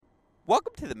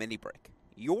Welcome to the Mini Break,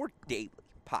 your daily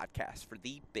podcast for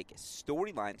the biggest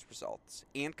storylines, results,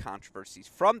 and controversies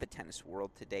from the tennis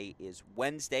world. Today is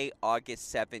Wednesday,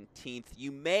 August 17th.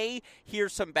 You may hear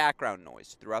some background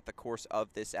noise throughout the course of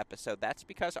this episode. That's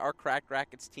because our Cracked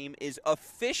Racquets team is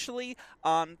officially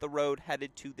on the road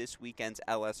headed to this weekend's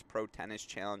LS Pro Tennis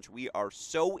Challenge. We are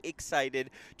so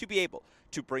excited to be able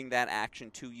to bring that action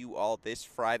to you all this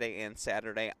Friday and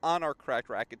Saturday on our Cracked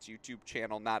Racquets YouTube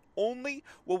channel. Not only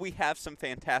will we have some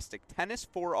fantastic tennis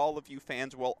for all of you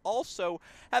fans, we'll also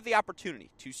have the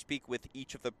opportunity to speak with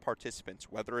each of the participants,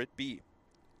 whether it be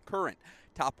current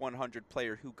top 100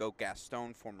 player Hugo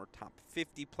Gaston, former top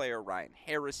 50 player Ryan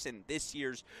Harrison, this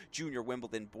year's Junior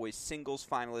Wimbledon boys singles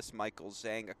finalist Michael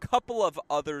Zhang, a couple of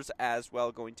others as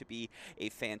well. Going to be a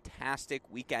fantastic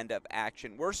weekend of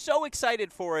action. We're so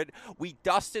excited for it. We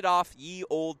dusted off ye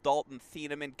old Dalton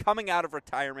Thieneman coming out of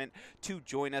retirement to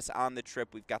join us on the trip.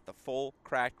 We've got the full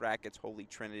Cracked Racquets Holy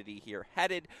Trinity here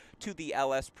headed to the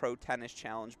LS Pro Tennis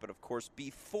Challenge. But of course,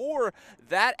 before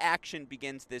that action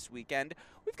begins this weekend,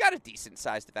 we've got a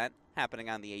decent-sized event happening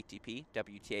on the ATP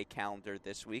WTA calendar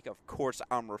this week. Of course,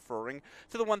 I'm referring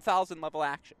to the 1,000 level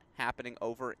action happening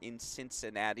over in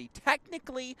Cincinnati,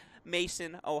 technically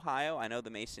Mason, Ohio. I know the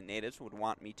Mason natives would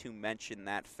want me to mention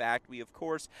that fact. We, of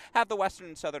course, have the Western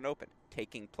and Southern Open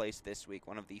taking place this week,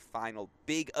 one of the final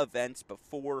big events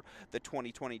before the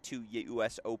 2022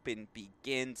 U.S. Open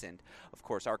begins. And, of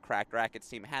course, our Cracked Racquets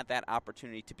team had that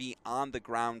opportunity to be on the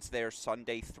grounds there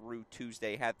Sunday through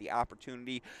Tuesday, had the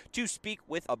opportunity to speak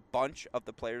with a bunch of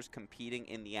the players competing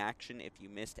in the action. If you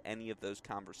missed any of those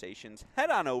conversations, head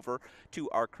on over to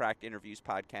our Cracked Interviews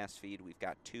podcast feed. We've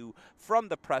got two from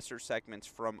the presser segments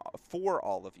for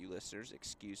all of you listeners.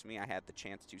 I had the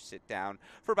chance to sit down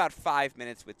for about 5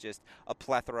 minutes with just a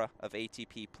plethora of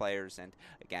ATP players. And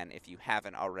again, if you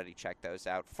haven't already checked those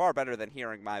out, far better than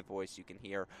hearing my voice, you can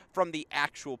hear from the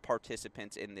actual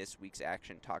participants in this week's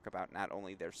action talk about not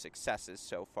only their successes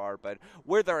so far, but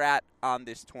where they're at on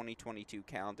this 2022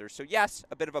 calendar. So yes,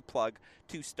 a bit of a plug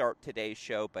to start today's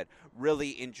show, but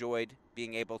really enjoyed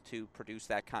being able to produce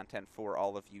that content for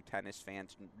all of you tennis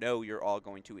fans. Know you're all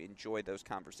going to enjoy those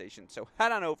conversations. So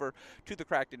head on over to the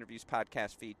Cracked Interviews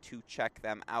podcast feed to check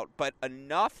them out. But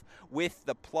enough with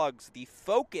the plugs. The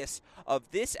focus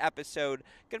of this episode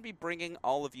going to be bringing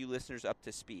all of you listeners up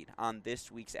to speed on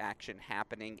this week's action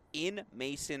happening in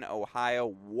Mason, Ohio.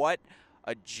 What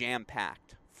a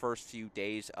jam-packed first few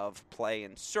days of play,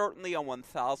 and certainly a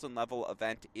 1,000 level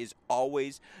event is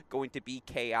always going to be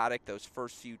chaotic. Those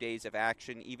first few days of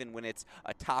action, even when it's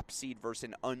a top seed versus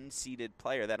an unseeded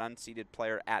player, that unseeded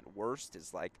player at worst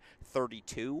is like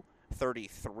 32,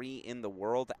 33 in the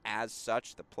world. As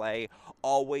such, the play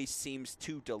always seems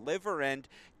to deliver, and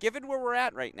given where we're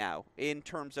at right now in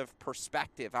terms of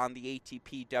perspective on the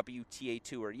ATP WTA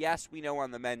Tour, yes, we know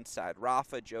on the men's side,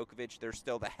 Rafa, Djokovic, they're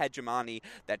still the hegemony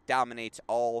that dominates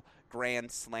all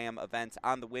Grand Slam events.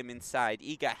 On the women's side,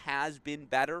 Iga has been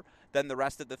better than the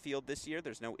rest of the field this year.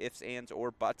 There's no ifs, ands,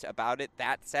 or buts about it.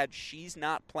 That said, she's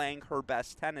not playing her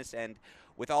best tennis, and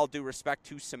with all due respect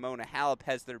to Simona Halep,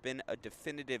 has there been a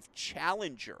definitive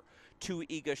challenger to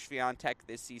Iga Swiatek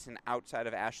this season outside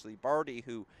of Ashley Barty,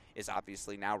 who is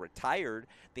obviously now retired?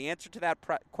 The answer to that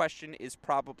question is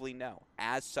probably no.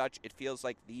 As such, it feels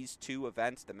like these two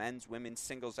events, the men's, women's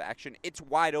singles action, it's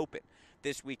wide open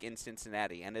this week in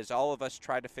Cincinnati. And as all of us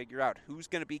try to figure out who's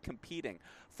going to be competing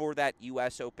for that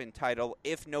U.S. Open title,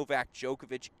 if Novak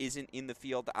Djokovic isn't in the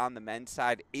field on the men's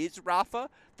side, is Rafa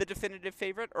the definitive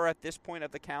favorite? Or at this point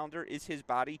of the calendar, is his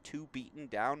body too beaten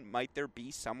down? Might there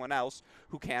be someone else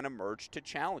who can emerge to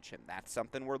challenge him? That's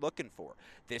something we're looking for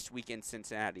this week in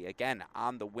Cincinnati. Again,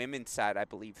 on the women's side, I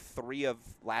believe 3 of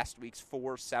last week's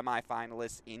 4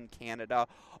 semifinalists in Canada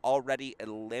already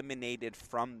eliminated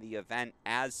from the event.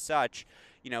 As such,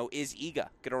 is Iga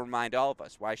going to remind all of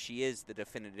us why she is the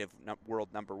definitive world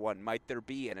number one? Might there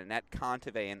be an Annette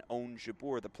Kontaveit and Ons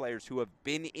Jabeur, the players who have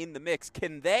been in the mix?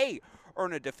 Can they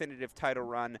earn a definitive title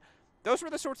run? Those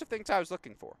were the sorts of things I was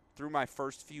looking for through my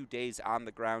first few days on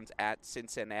the grounds at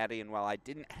Cincinnati. And while I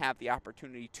didn't have the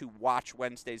opportunity to watch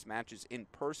Wednesday's matches in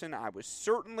person, I was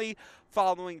certainly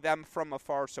following them from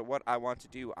afar. So what I want to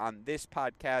do on this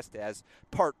podcast as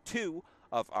part 2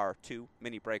 of our 2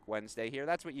 Mini Break Wednesday here.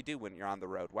 That's what you do when you're on the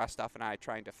road. Westoff and I are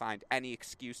trying to find any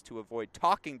excuse to avoid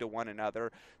talking to one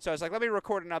another. So I was like, let me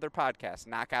record another podcast.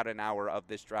 Knock out an hour of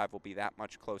this drive. Will be that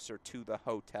much closer to the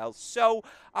hotel. So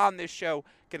on this show,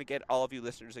 going to get all of you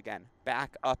listeners again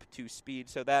back up to speed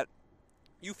so that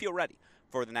you feel ready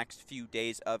for the next few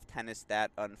days of tennis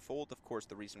that unfold. Of course,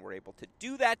 the reason we're able to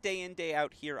do that day in, day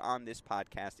out here on this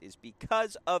podcast is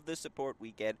because of the support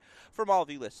we get from all of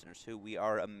you listeners, who we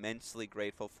are immensely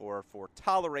grateful for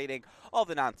tolerating all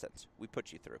the nonsense we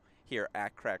put you through here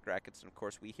at Cracked Racquets. And of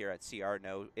course, we here at CR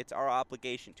know it's our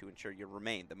obligation to ensure you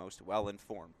remain the most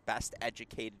well-informed, best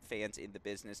educated fans in the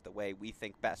business the way we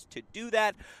think best. To do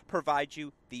that, provide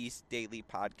you these daily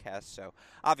podcasts. So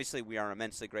obviously, we are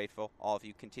immensely grateful. All of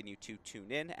you continue to tune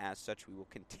in. As such, we will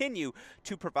continue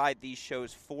to provide these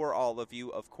shows for all of you.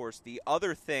 Of course, the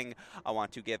other thing I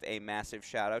want to give a massive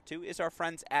shout out to is our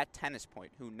friends at Tennis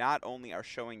Point, who not only are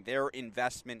showing their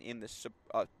investment in the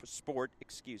sport,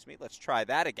 let's try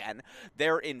that again,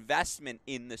 their investment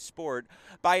in the sport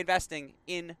by investing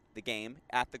in the game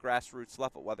at the grassroots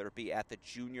level, whether it be at the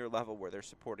junior level where they're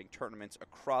supporting tournaments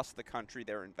across the country,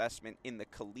 their investment in the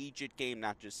collegiate game,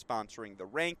 not just sponsoring the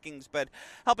rankings, but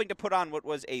helping to put on what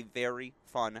was a very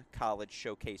fun college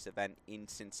showcase event in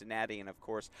Cincinnati. And of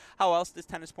course, how else does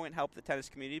Tennis Point help the tennis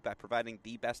community? By providing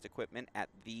the best equipment at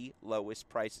the lowest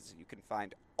prices. You can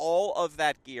find all of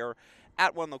that gear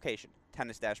at one location,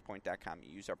 tennis-point.com.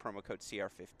 You use our promo code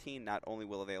CR15. Not only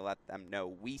will they let them know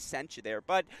we sent you there,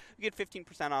 but you get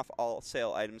 15% off all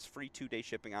sale items, free 2-day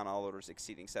shipping on all orders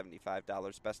exceeding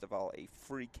 $75. Best of all, a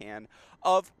free can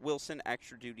of Wilson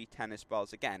Extra Duty tennis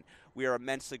balls. Again, we are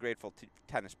immensely grateful to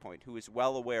Tennis Point, who is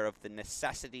well aware of the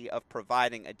necessity of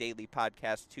providing a daily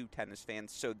podcast to tennis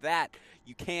fans so that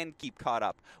you can keep caught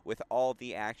up with all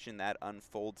the action that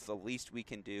unfolds. The least we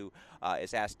can do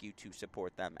is ask you to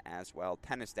support them as well.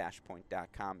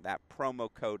 Tennis-point.com. That promo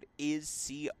code is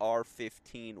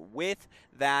CR15. With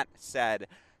that said,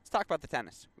 let's talk about the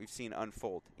tennis we've seen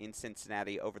unfold in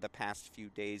Cincinnati over the past few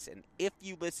days. And if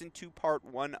you listened to part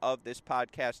one of this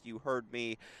podcast, you heard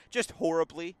me just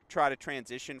horribly try to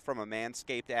transition from a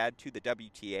Manscaped ad to the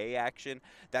WTA action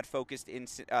that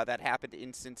that happened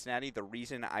in Cincinnati. The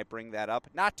reason I bring that up,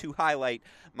 not to highlight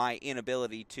my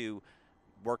inability to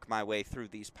work my way through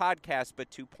these podcasts,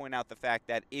 but to point out the fact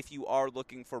that if you are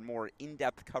looking for more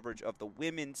in-depth coverage of the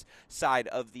women's side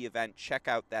of the event, check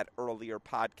out that earlier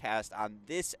podcast on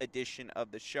this edition of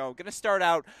the show. I'm going to start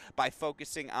out by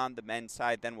focusing on the men's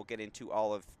side, then we'll get into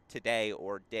all of today,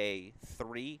 or day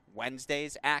 3,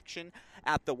 Wednesday's action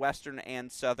at the Western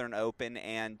and Southern Open.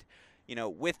 And,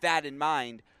 with that in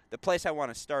mind, the place I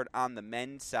want to start on the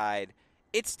men's side,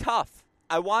 it's tough.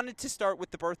 I wanted to start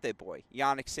with the birthday boy,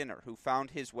 Jannik Sinner, who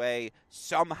found his way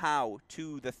somehow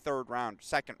to the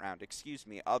second round,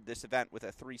 of this event with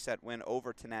a 3-set win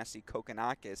over Thanasi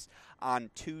Kokkinakis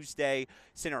on Tuesday.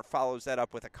 Sinner follows that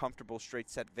up with a comfortable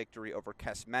straight-set victory over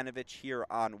Kecmanovic here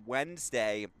on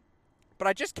Wednesday. But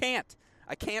I just can't.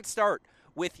 I can't start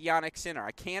with Jannik Sinner.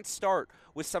 I can't start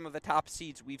with some of the top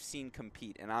seeds we've seen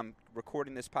compete. And I'm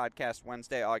recording this podcast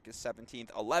Wednesday, August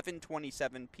 17th,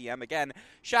 11:27 p.m. Again,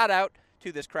 shout out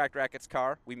to this Cracked Racquets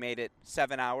car. We made it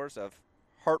 7 hours of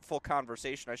heartful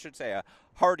conversation. I should say a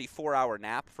hearty 4-hour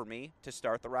nap for me to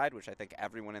start the ride, which I think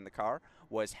everyone in the car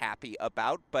was happy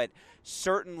about. But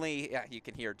certainly, you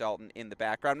can hear Dalton in the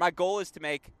background. My goal is to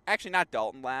make, actually not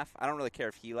Dalton laugh. I don't really care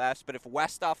if he laughs, but if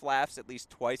Westhoff laughs at least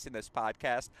twice in this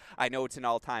podcast, I know it's an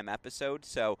all-time episode.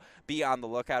 So be on the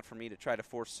lookout for me to try to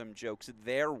force some jokes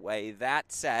their way.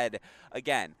 That said,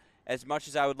 again, as much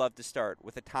as I would love to start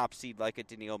with a top seed like a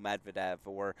Daniil Medvedev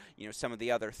or, some of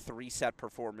the other 3-set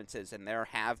performances, and there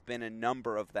have been a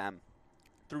number of them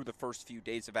through the first few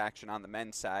days of action on the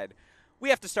men's side, we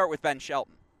have to start with Ben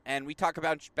Shelton. And we talk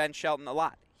about Ben Shelton a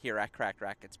lot here at Cracked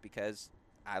Racquets because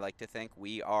I like to think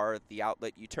we are the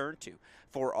outlet you turn to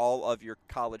for all of your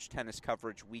college tennis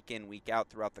coverage week in, week out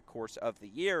throughout the course of the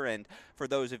year. And for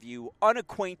those of you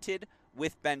unacquainted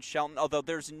with Ben Shelton, although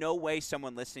there's no way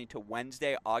someone listening to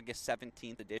Wednesday, August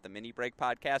 17th, the Mini Break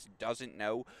podcast, doesn't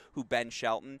know who Ben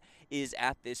Shelton is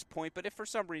at this point. But if for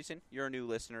some reason you're a new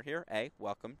listener here, A,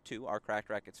 welcome to our Cracked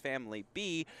Racquets family.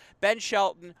 B, Ben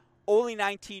Shelton, only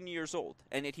 19 years old,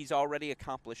 and yet he's already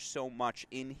accomplished so much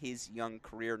in his young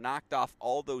career, knocked off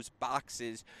all those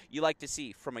boxes you like to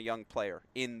see from a young player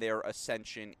in their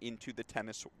ascension into the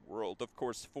tennis world. Of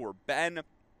course, for Ben,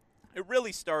 it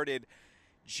really started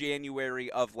January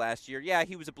of last year. Yeah,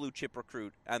 he was a blue chip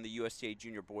recruit on the USTA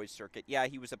Junior Boys circuit. Yeah,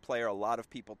 he was a player a lot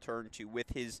of people turned to with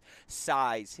his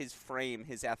size, his frame,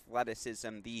 his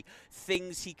athleticism, the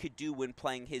things he could do when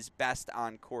playing his best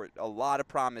on court. A lot of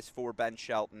promise for Ben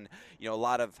Shelton. A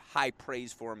lot of high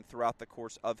praise for him throughout the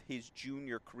course of his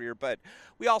junior career. But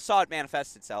we all saw it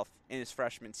manifest itself in his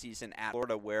freshman season at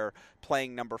Florida, where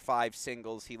playing number 5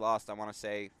 singles, he lost, I want to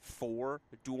say, 4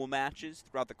 dual matches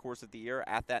throughout the course of the year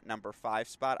at that number 5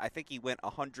 spot. I think he went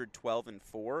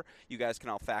 112-4. You guys can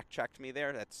all fact check me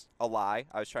there. That's a lie.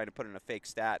 I was trying to put in a fake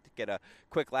stat to get a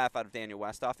quick laugh out of Daniel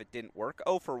Westhoff. It didn't work.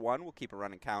 0 for 1. We'll keep a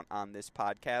running count on this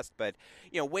podcast. But,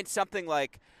 went something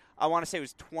like, I want to say it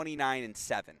was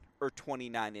 29-7 or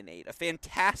 29-8. A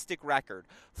fantastic record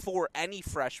for any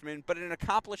freshman, but an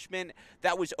accomplishment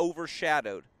that was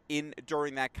overshadowed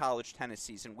during that college tennis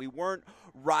season. We weren't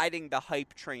riding the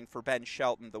hype train for Ben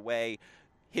Shelton the way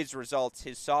his results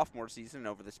his sophomore season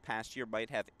over this past year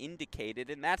might have indicated,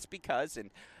 and that's because,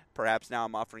 and perhaps now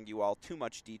I'm offering you all too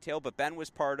much detail, but Ben was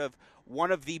part of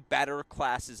one of the better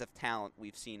classes of talent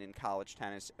we've seen in college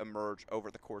tennis emerge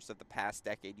over the course of the past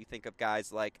decade. You think of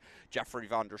guys like Jeffrey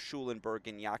von der Schulenberg,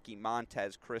 Iñaki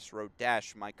Montes, Chris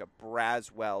Rodesch, Micah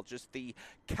Braswell, just the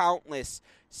countless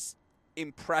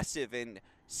impressive and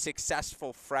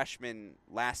successful freshmen,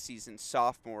 last season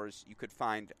sophomores you could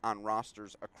find on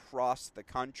rosters across the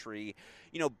country.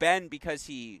 Ben, because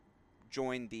he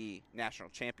joined the national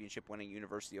championship winning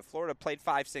University of Florida, played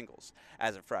 5 singles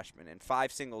as a freshman. And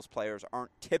 5 singles players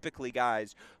aren't typically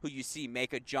guys who you see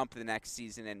make a jump the next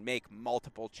season and make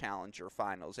multiple challenger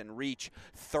finals and reach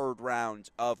third rounds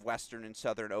of Western and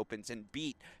Southern Opens and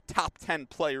beat top 10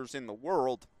 players in the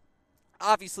world.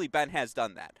 Obviously, Ben has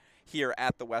done that here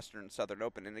at the Western and Southern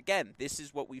Open. And again, this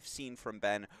is what we've seen from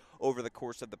Ben over the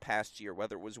course of the past year,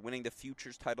 whether it was winning the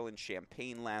Futures title in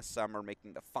Champaign last summer,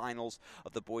 making the finals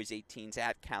of the boys 18s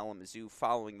at Kalamazoo,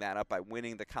 following that up by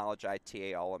winning the College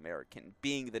ITA All-American,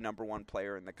 being the number 1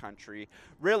 player in the country,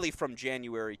 really from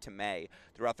January to May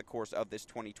throughout the course of this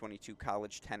 2022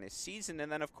 college tennis season,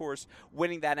 and then, of course,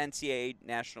 winning that NCAA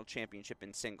National Championship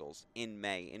in singles in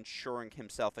May, ensuring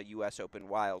himself a U.S. Open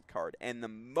wild card. And the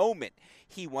moment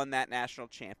he won that national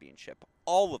championship,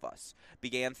 all of us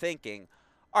began thinking,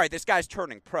 all right, this guy's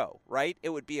turning pro, right? It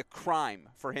would be a crime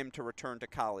for him to return to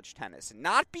college tennis.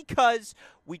 Not because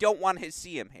we don't want to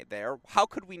see him there. How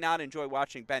could we not enjoy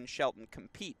watching Ben Shelton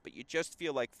compete? But you just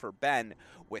feel like for Ben,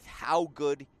 with how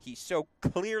good he so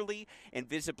clearly and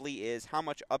visibly is, how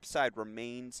much upside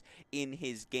remains in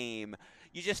his game,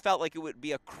 you just felt like it would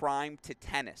be a crime to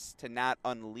tennis to not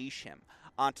unleash him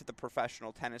onto the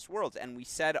professional tennis world. And we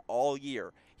said all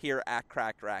year here at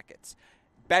Cracked Rackets,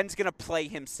 Ben's going to play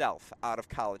himself out of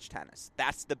college tennis.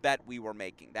 That's the bet we were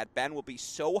making, that Ben will be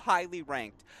so highly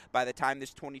ranked by the time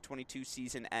this 2022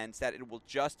 season ends that it will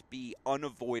just be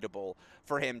unavoidable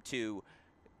for him to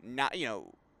not,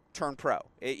 turn pro.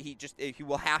 He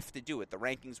will have to do it. The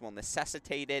rankings will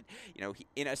necessitate it.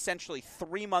 In essentially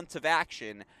 3 months of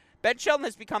action, Ben Shelton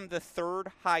has become the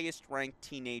 3rd highest ranked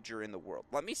teenager in the world.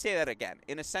 Let me say that again.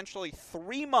 In essentially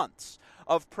 3 months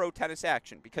of pro tennis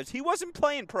action, because he wasn't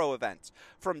playing pro events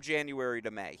from January to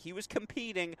May. He was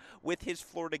competing with his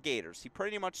Florida Gators. He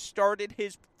pretty much started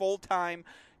his full-time,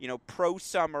 pro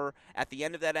summer at the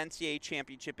end of that NCAA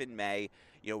championship in May.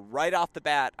 Right off the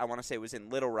bat, I want to say it was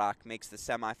in Little Rock, makes the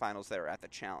semifinals there at the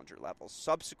challenger level.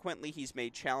 Subsequently, he's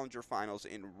made challenger finals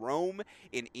in Rome,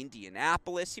 in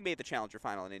Indianapolis. He made the challenger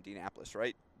final in Indianapolis,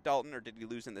 right, Dalton, or did he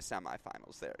lose in the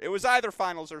semifinals there? It was either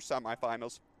finals or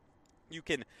semifinals. You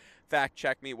can fact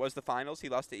check me. It was the finals. He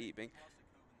lost to Ebing.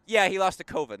 Yeah, he lost to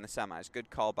Kova in the semis. Good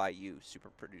call by you, super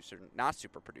producer. Not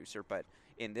super producer, but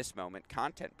in this moment,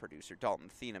 content producer, Dalton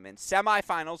Thieneman.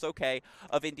 Semifinals, okay,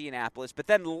 of Indianapolis. But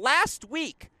then last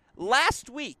week,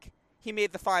 he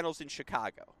made the finals in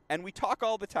Chicago. And we talk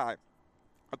all the time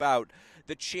about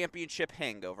the championship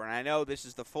hangover. And I know this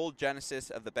is the full genesis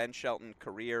of the Ben Shelton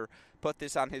career. Put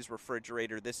this on his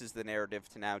refrigerator. This is the narrative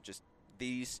to now just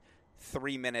these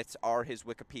 3 minutes are his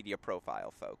Wikipedia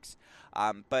profile, folks.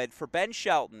 But for Ben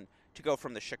Shelton to go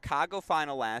from the Chicago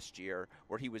final last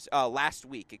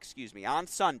week, on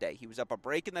Sunday, he was up a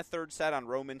break in the 3rd set on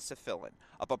Roman Safilin,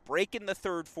 up a break in the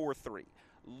 3rd 4-3,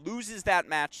 loses that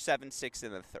match 7-6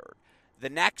 in the 3rd. The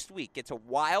next week, gets a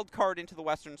wild card into the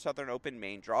Western Southern Open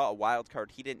main draw, a wild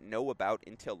card he didn't know about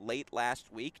until late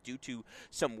last week due to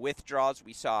some withdrawals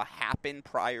we saw happen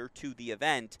prior to the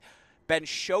event. Ben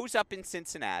shows up in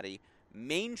Cincinnati,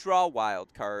 main draw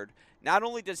wild card. Not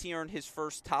only does he earn his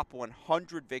first top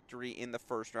 100 victory in the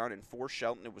first round, and for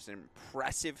Shelton it was an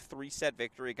impressive 3-set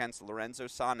victory against Lorenzo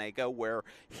Sonego, where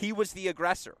he was the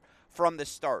aggressor from the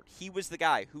start. He was the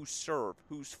guy whose serve,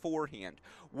 whose forehand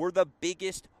were the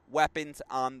biggest weapons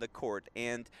on the court.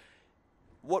 And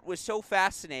what was so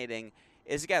fascinating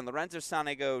is, again, Lorenzo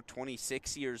Sonego,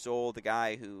 26 years old, a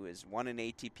guy who has won an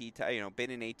ATP,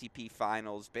 been in ATP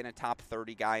finals, been a top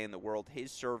 30 guy in the world.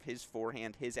 His serve, his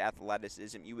forehand, his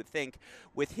athleticism, you would think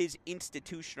with his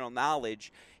institutional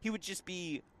knowledge, he would just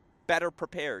be better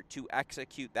prepared to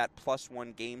execute that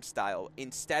 +1 game style.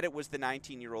 Instead, it was the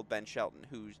 19-year-old Ben Shelton,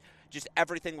 who's just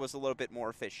everything was a little bit more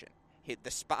efficient.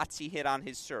 The spots he hit on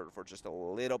his serve were just a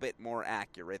little bit more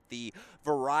accurate. The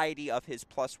variety of his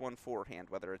 +1 forehand,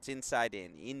 whether it's inside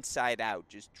in, inside out,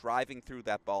 just driving through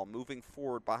that ball, moving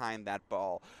forward behind that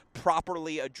ball,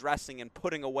 properly addressing and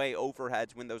putting away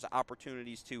overheads when those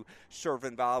opportunities to serve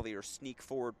and volley or sneak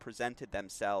forward presented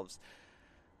themselves.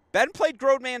 Ben played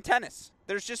grown man tennis.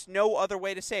 There's just no other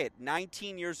way to say it.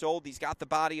 19 years old. He's got the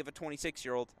body of a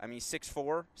 26-year-old. I mean,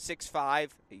 6'4", 6'5".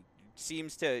 He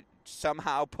seems to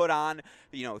somehow put on,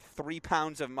 3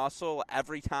 pounds of muscle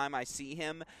every time I see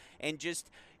him. And just,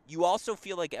 you also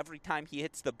feel like every time he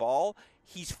hits the ball,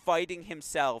 he's fighting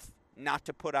himself not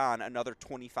to put on another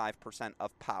 25%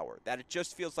 of power. That it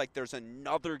just feels like there's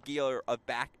another gear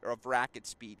of racket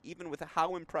speed, even with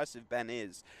how impressive Ben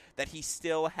is, that he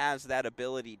still has that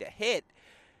ability to hit.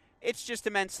 It's just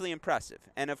immensely impressive.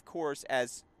 And of course,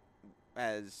 as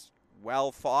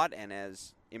well fought and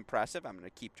as impressive, I'm going to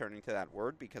keep turning to that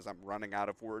word because I'm running out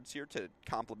of words here to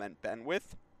compliment Ben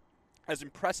with. As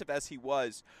impressive as he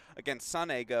was against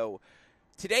Sonego,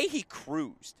 today he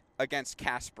cruised against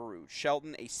Casper Ruud.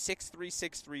 Shelton, a 6-3,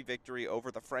 6-3 victory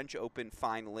over the French Open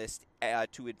finalist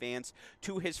to advance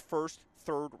to his first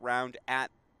third round at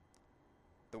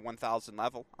the 1,000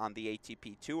 level on the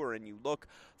ATP Tour. And you look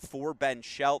for Ben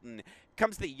Shelton,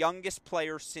 becomes the youngest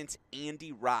player since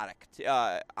Andy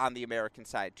Roddick on the American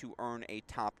side to earn a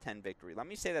top 10 victory. Let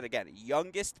me say that again.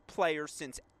 Youngest player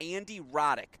since Andy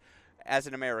Roddick as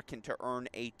an American to earn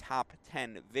a top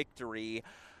 10 victory.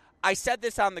 I said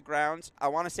this on the grounds. I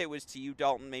want to say it was to you,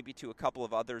 Dalton, maybe to a couple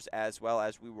of others as well,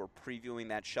 as we were previewing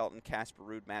that Shelton-Casper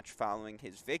Ruud match following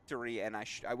his victory. And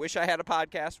I wish I had a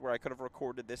podcast where I could have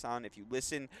recorded this on. If you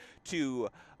listen to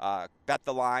Bet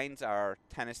the Lines, our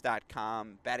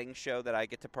tennis.com betting show that I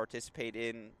get to participate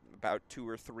in about 2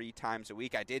 or 3 times a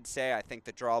week, I did say I think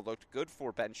the draw looked good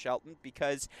for Ben Shelton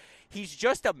because he's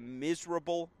just a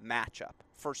miserable matchup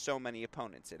for so many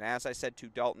opponents. And as I said to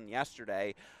Dalton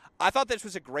yesterday, I thought this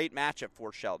was a great matchup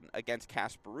for Shelton against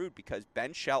Casper Ruud because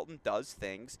Ben Shelton does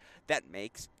things that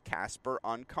makes Casper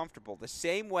uncomfortable. The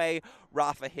same way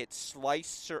Rafa hit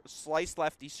slice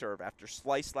lefty serve after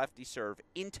slice lefty serve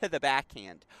into the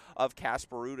backhand of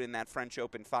Casper Ruud in that French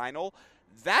Open final,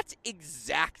 that's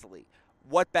exactly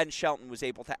what Ben Shelton was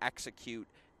able to execute,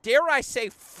 dare I say,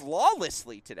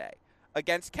 flawlessly today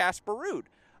against Casper Ruud.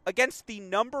 Against the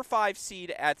number 5 seed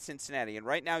at Cincinnati. And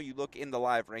right now you look in the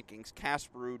live rankings,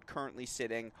 Casper Ruud currently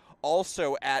sitting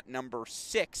also at number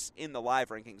 6 in the live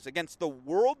rankings. Against the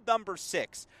world number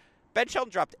 6, Ben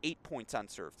Shelton dropped 8 points on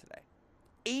serve today.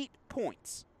 8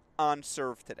 points on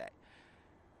serve today.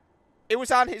 It was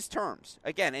on his terms,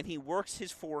 again, and he works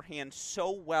his forehand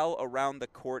so well around the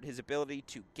court. His ability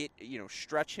to get,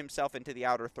 stretch himself into the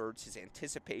outer thirds, his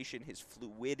anticipation, his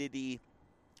fluidity.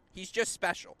 He's just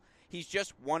special. He's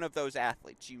just one of those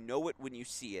athletes. You know it when you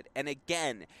see it. And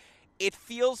again, it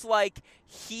feels like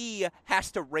he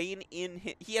has to rein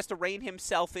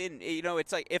himself in.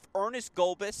 It's like if Ernest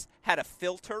Gulbis had a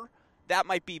filter, that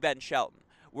might be Ben Shelton,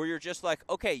 where you're just like,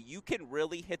 okay, you can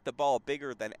really hit the ball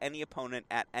bigger than any opponent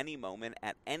at any moment,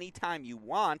 at any time you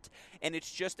want, and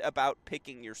it's just about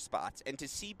picking your spots. And to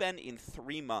see Ben in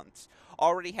 3 months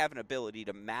already have an ability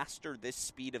to master this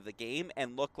speed of the game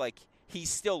and look like he's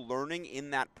still learning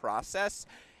in that process,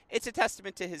 it's a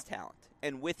testament to his talent.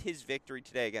 And with his victory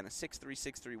today, again, a 6-3,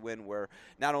 6-3 win where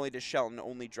not only does Shelton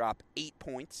only drop 8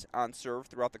 points on serve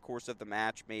throughout the course of the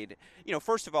match,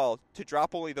 first of all, to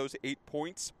drop only those 8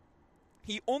 points,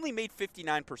 he only made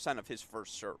 59% of his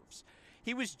first serves.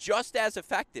 He was just as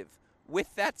effective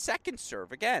with that second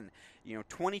serve. Again,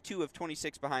 22 of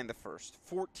 26 behind the first,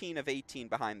 14 of 18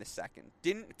 behind the second.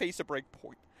 Didn't face a break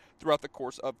point throughout the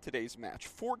course of today's match.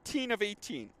 14 of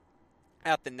 18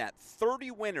 at the net. 30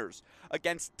 winners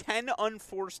against 10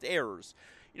 unforced errors.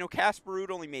 Casper Ruud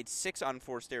only made 6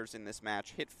 unforced errors in this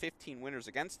match, hit 15 winners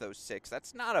against those 6.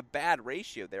 That's not a bad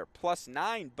ratio there,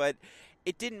 +9, but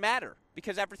it didn't matter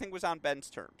because everything was on Ben's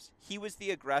terms. He was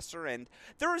the aggressor, and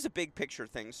there is a big picture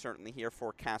thing certainly here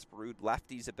for Casper Ruud.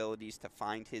 Lefty's abilities to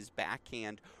find his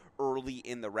backhand early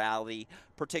in the rally,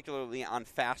 particularly on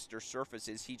faster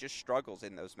surfaces. He just struggles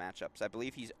in those matchups. I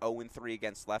believe he's 0-3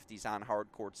 against lefties on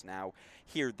hard courts now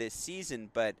here this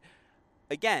season. But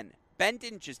again, Ben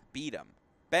didn't just beat him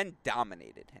Ben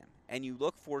dominated him. And you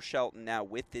look for Shelton now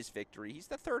with this victory. He's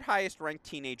the third highest ranked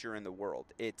teenager in the world.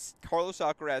 It's Carlos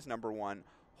Alcaraz number 1,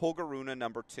 Holger Rune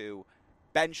number 2,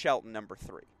 Ben Shelton number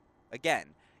 3. Again,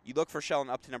 you look for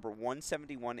Shelton up to number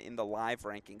 171 in the live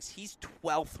rankings. He's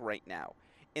 12th right now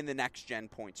in the next-gen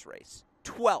points race.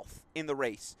 12th in the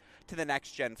race to the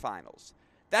next-gen finals.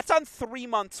 That's on 3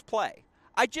 months' play.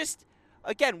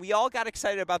 Again, we all got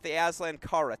excited about the Aslan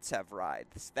Karatsev ride.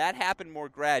 That happened more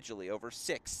gradually over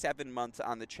 6-7 months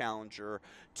on the Challenger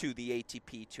to the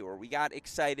ATP Tour. We got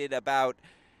excited about,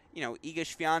 Iga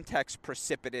Swiatek's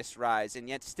precipitous rise, and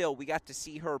yet still we got to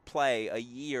see her play a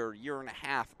year and a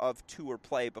half of tour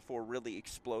play before really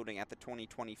exploding at the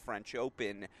 2020 French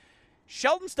Open.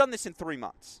 Shelton's done this in 3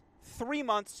 months. 3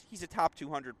 months, he's a top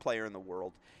 200 player in the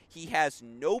world. He has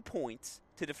no points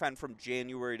to defend from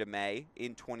January to May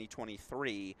in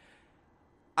 2023.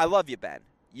 I love you, Ben.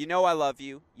 You know I love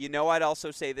you. You know I'd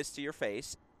also say this to your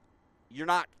face. You're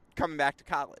not coming back to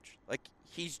college.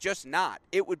 He's just not.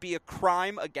 It would be a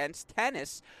crime against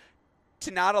tennis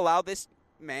to not allow this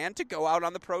man to go out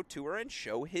on the pro tour and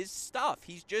show his stuff.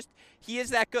 He is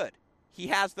that good. He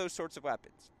has those sorts of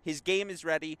weapons. His game is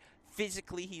ready.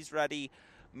 Physically, he's ready.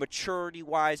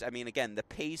 Maturity-wise, again, the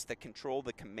pace, the control,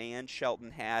 the command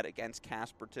Shelton had against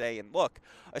Casper today. And look,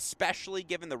 especially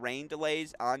given the rain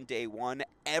delays on day one,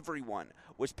 everyone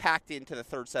was packed into the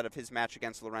third set of his match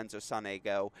against Lorenzo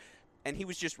Sonego, and he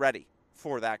was just ready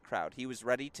for that crowd. He was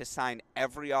ready to sign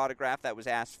every autograph that was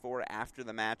asked for after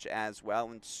the match as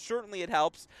well. And certainly it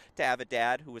helps to have a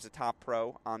dad who was a top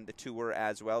pro on the tour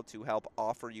as well to help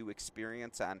offer you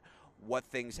experience on what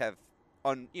things have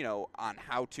on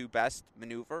how to best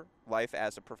maneuver life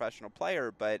as a professional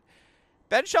player. But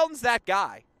Ben Shelton's that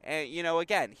guy. And,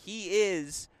 again, he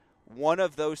is one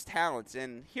of those talents.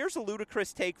 And here's a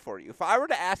ludicrous take for you. If I were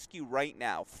to ask you right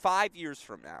now, 5 years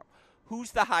from now,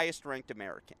 who's the highest ranked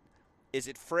American? Is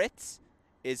it Fritz?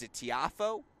 Is it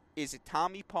Tiafoe? Is it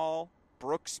Tommy Paul,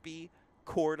 Brooksby,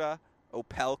 Korda,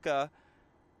 Opelka?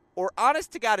 Or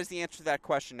honest to God is the answer to that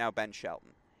question now Ben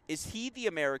Shelton? Is he the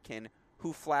American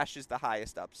who flashes the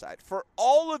highest upside? For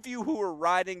all of you who are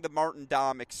riding the Martin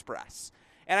Dahm Express,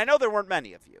 and I know there weren't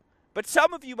many of you, but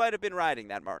some of you might have been riding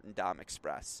that Martin Dahm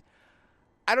Express.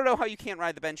 I don't know how you can't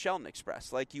ride the Ben Shelton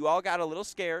Express. You all got a little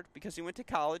scared because he went to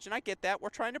college, and I get that. We're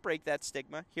trying to break that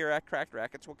stigma here at Cracked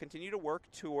Racquets. We'll continue to work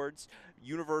towards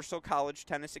universal college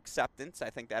tennis acceptance.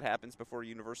 I think that happens before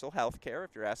universal health care.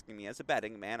 If you're asking me as a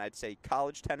betting man, I'd say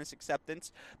college tennis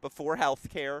acceptance before health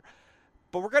care.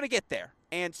 But we're going to get there.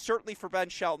 And certainly for Ben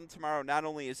Shelton tomorrow, not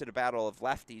only is it a battle of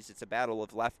lefties, it's a battle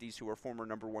of lefties who are former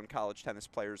number 1 college tennis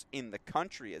players in the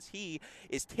country, as he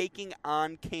is taking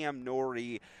on Cam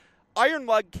Norrie. Iron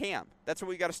Lung Cam. That's what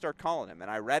we got to start calling him.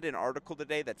 And I read an article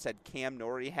today that said Cam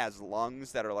Norrie has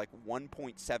lungs that are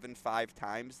 1.75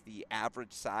 times the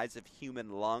average size of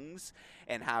human lungs,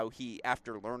 and how he,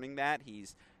 after learning that,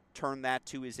 he's turned that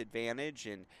to his advantage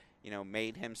and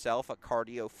made himself a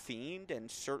cardio fiend, and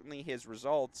certainly his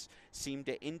results seem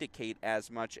to indicate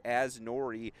as much as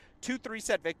Norrie. 2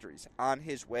 3-set victories on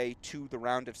his way to the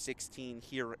round of 16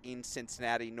 here in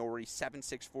Cincinnati. Norrie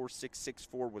 7-6-4,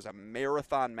 6-6-4 was a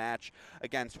marathon match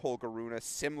against Holger Rune.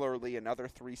 Similarly, another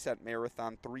 3-set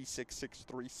marathon, 3-6-6,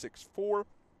 3-6-4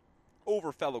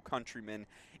 over fellow countryman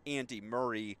Andy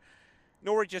Murray.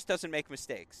 Norrie just doesn't make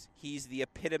mistakes. He's the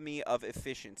epitome of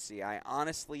efficiency. I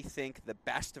honestly think the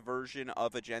best version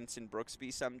of a Jensen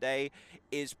Brooksby someday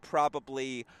is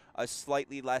probably a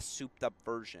slightly less souped-up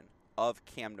version of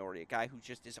Cam Norrie, a guy who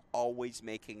just is always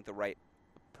making the right,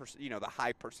 the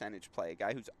high percentage play, a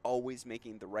guy who's always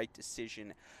making the right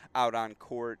decision out on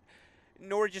court.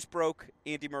 Norrie just broke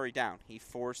Andy Murray down. He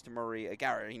forced Murray,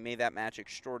 he made that match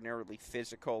extraordinarily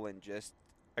physical, and just,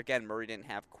 again, Murray didn't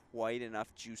have quite enough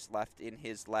juice left in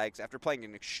his legs after playing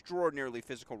an extraordinarily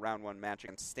physical round 1 match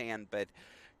against Stan. But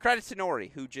credit to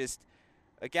Norrie, who just,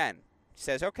 again,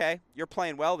 says, okay, you're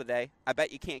playing well today. I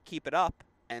bet you can't keep it up.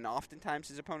 And oftentimes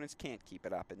his opponents can't keep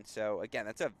it up. And so, again,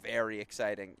 that's a very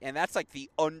exciting, and that's the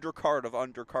undercard of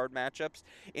undercard matchups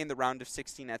in the round of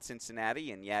 16 at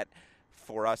Cincinnati. And yet,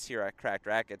 for us here at Cracked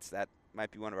Racquets, that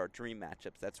might be one of our dream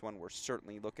matchups. That's one we're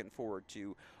certainly looking forward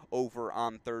to over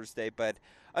on Thursday. But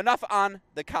enough on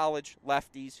the college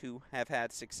lefties who have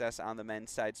had success on the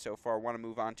men's side so far. I want to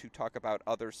move on to talk about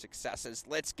other successes.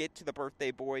 Let's get to the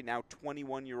birthday boy, now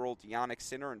 21-year-old Jannik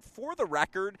Sinner. And for the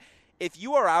record, if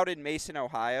you are out in Mason,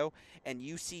 Ohio, and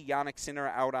you see Jannik Sinner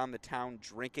out on the town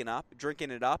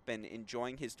drinking it up and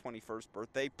enjoying his 21st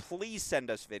birthday, please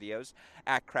send us videos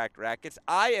at Cracked Racquets.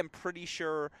 I am pretty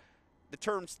sure the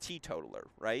term's teetotaler,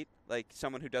 right?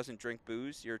 Someone who doesn't drink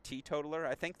booze, you're a teetotaler.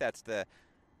 I think that's the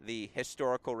the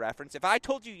historical reference. If I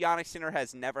told you Jannik Sinner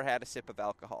has never had a sip of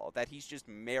alcohol, that he's just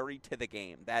married to the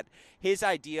game, that his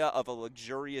idea of a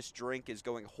luxurious drink is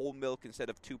going whole milk instead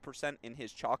of 2% in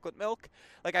his chocolate milk,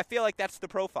 like, I feel like that's the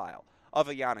profile of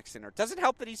a Jannik Sinner. Doesn't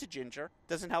help that he's a ginger.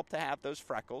 Doesn't help to have those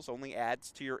freckles. Only adds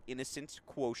to your innocence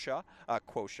quota.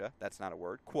 Quota, that's not a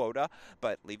word. Quota,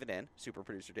 but leave it in. Super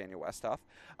producer Daniel Westhoff.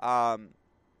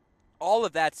 All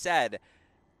of that said,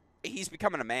 he's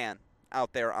becoming a man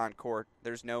out there on court.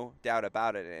 There's no doubt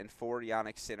about it. And for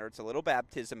Jannik Sinner, it's a little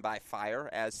baptism by fire,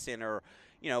 as Sinner,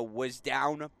 was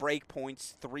down break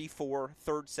points 3-4,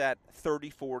 third set,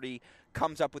 30-40,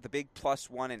 comes up with a big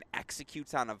 +1 and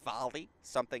executes on a volley,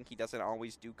 something he doesn't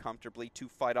always do comfortably, to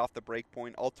fight off the break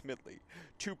point. Ultimately,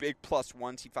 two big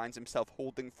 +1s. He finds himself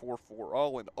holding 4-4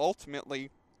 all, and ultimately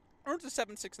earns a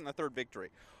 7-6 in the third victory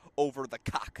over the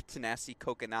cock Thanasi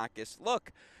Kokkinakis.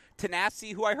 Look,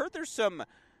 Thanasi, who I heard there's some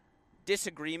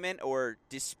disagreement or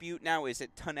dispute now. Is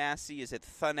it Thanasi? Is it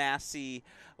Thanasi?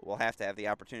 We'll have to have the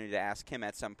opportunity to ask him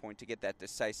at some point to get that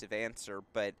decisive answer.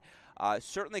 But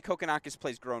certainly Kokkinakis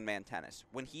plays grown man tennis.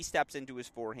 When he steps into his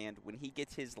forehand, when he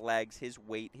gets his legs, his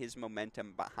weight, his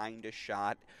momentum behind a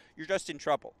shot, you're just in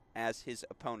trouble as his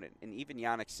opponent. And even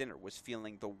Jannik Sinner was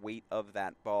feeling the weight of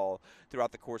that ball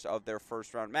throughout the course of their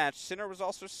first round match. Sinner was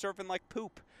also serving like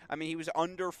poop. I mean, he was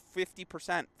under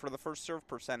 50% for the first serve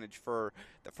percentage for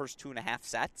the first 2.5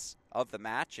 sets of the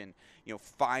match. And,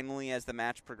 finally, as the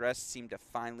match progressed, seemed to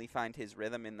finally find his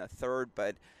rhythm in the third.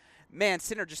 But, man,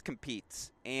 Sinner just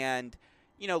competes. And,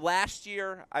 last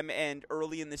year and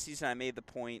early in the season, I made the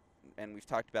point, and we've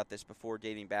talked about this before,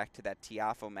 dating back to that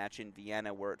Tiafoe match in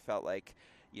Vienna, where it felt like,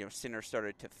 Sinner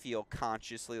started to feel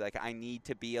consciously like, I need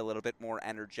to be a little bit more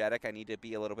energetic. I need to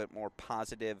be a little bit more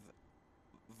positive,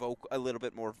 a little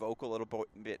bit more vocal, a little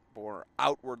bit more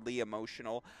outwardly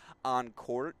emotional on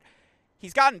court.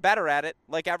 He's gotten better at it.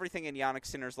 Like everything in Jannik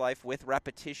Sinner's life, with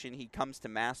repetition, he comes to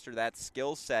master that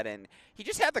skill set, and he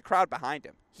just had the crowd behind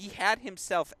him. He had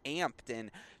himself amped,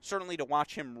 and certainly to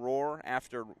watch him roar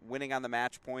after winning on the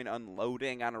match point,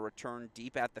 unloading on a return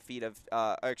deep at the feet of,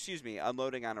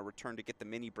 unloading on a return to get the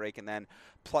mini break, and then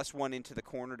 +1 into the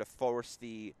corner to force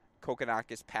the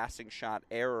Kokkinakis passing shot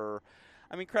error.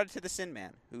 I mean, credit to the Sin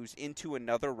Man, who's into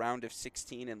another round of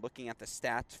 16, and looking at the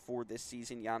stats for this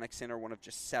season, Jannik Sinner, one of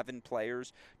just 7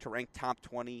 players to rank top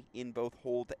 20 in both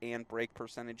hold and break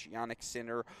percentage. Jannik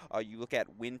Sinner, you look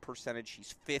at win percentage,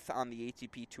 he's 5th on the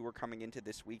ATP Tour coming into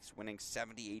this week's, winning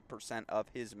 78% of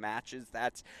his matches.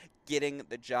 That's getting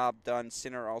the job done.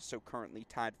 Sinner also currently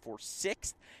tied for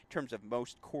 6th in terms of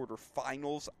most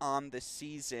quarterfinals on the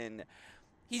season.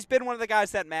 He's been one of the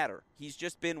guys that matter. He's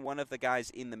just been one of the guys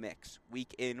in the mix,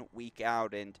 week in, week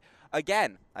out. And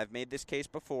again, I've made this case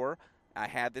before. I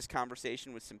had this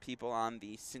conversation with some people on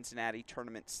the Cincinnati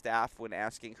tournament staff when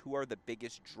asking who are the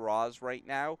biggest draws right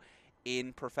now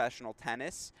in professional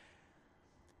tennis.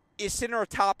 Is Sinner a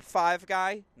top 5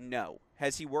 guy? No.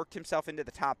 Has he worked himself into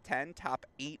the top 10, top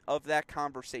 8 of that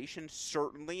conversation?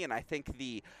 Certainly. And I think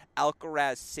the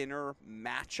Alcaraz-Sinner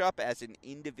matchup as an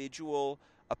individual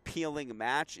appealing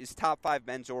match is top 5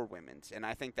 men's or women's, and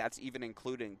I think that's even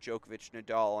including Djokovic,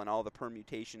 Nadal, and all the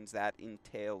permutations that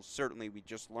entails. Certainly, we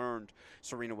just learned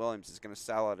Serena Williams is going to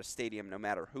sell out a stadium no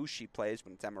matter who she plays.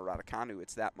 When it's Emma Raducanu,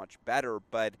 it's that much better,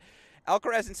 but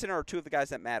Alcaraz and Sinner are 2 of the guys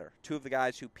that matter, 2 of the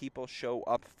guys who people show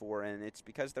up for, and it's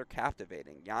because they're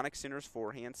captivating. Jannik Sinner's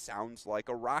forehand sounds like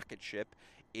a rocket ship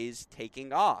is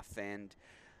taking off, and,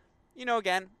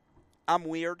 again, I'm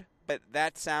weird, but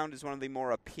that sound is one of the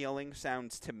more appealing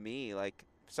sounds to me. Like,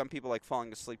 some people like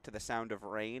falling asleep to the sound of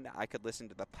rain. I could listen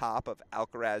to the pop of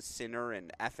Alcaraz, Sinner,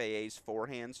 and FAA's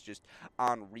forehands just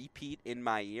on repeat in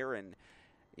my ear. And,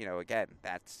 again,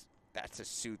 that's a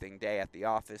soothing day at the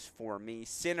office for me.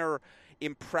 Sinner,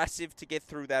 impressive to get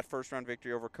through that first-round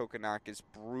victory over Kokkinakis.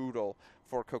 Brutal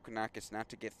for Kokkinakis not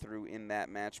to get through in that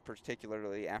match,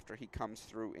 particularly after he comes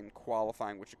through in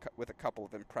qualifying with a couple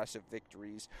of impressive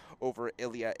victories over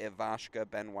Ilya Ivashka,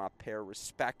 Benoit Paire,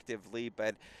 respectively.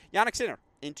 But Jannik Sinner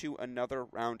into another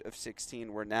round of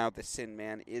 16, where now the Sin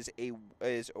Man is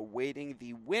awaiting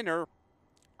the winner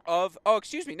of...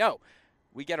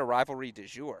 We get a rivalry du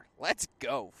jour. Let's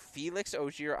go. Felix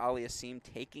Auger-Aliassime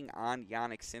taking on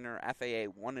Jannik Sinner.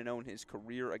 FAA 1-0 in his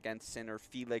career against Sinner.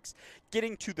 Felix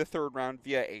getting to the third round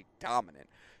via a dominant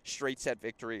straight set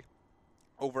victory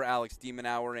over Alex de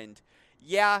Minaur. And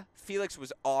yeah, Felix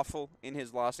was awful in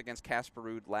his loss against Casper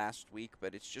Ruud last week,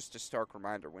 but it's just a stark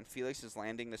reminder. When Felix is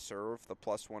landing the serve, the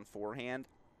 +1 forehand,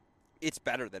 it's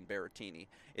better than Berrettini.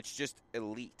 It's just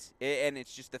elite. And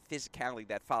it's just the physicality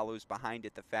that follows behind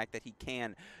it. The fact that he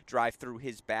can drive through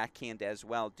his backhand as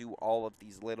well, do all of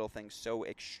these little things so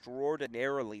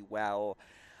extraordinarily well.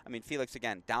 I mean, Felix,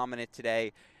 again, dominant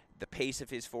today. The pace of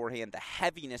his forehand, the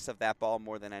heaviness of that ball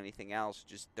more than anything else.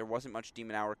 Just there wasn't much de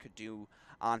Minaur could do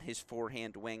on his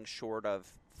forehand wing short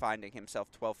of finding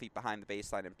himself 12 feet behind the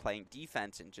baseline and playing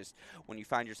defense. And just when you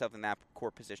find yourself in that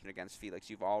court position against Felix,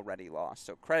 you've already lost.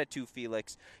 So credit to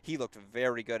Felix. He looked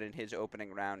very good in his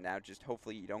opening round. Now just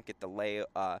hopefully you don't get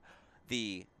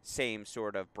the same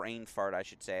sort of brain fart, I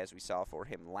should say, as we saw for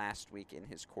him last week in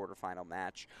his quarterfinal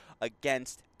match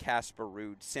against Casper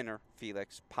Ruud. Sinner,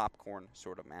 Felix, popcorn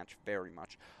sort of match. Very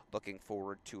much looking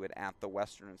forward to it at the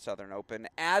Western and Southern Open.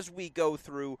 As we go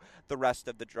through the rest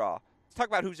of the draw, let's talk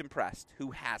about who's impressed,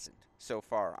 who hasn't so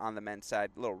far on the men's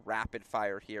side. A little rapid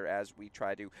fire here as we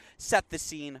try to set the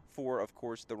scene for, of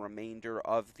course, the remainder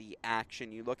of the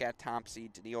action. You look at top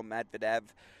seed Daniil Medvedev.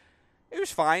 It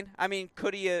was fine. I mean,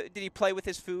 did he play with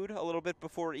his food a little bit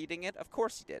before eating it? Of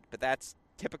course he did. But that's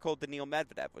typical Daniil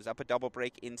Medvedev. Was up a double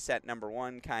break in set number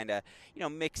one, kind of,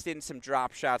 mixed in some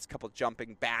drop shots, a couple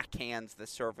jumping backhands, the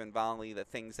serve and volley, the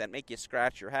things that make you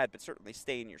scratch your head, but certainly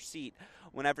stay in your seat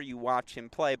whenever you watch him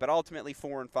play. But ultimately,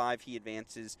 4-5, he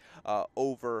advances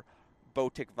over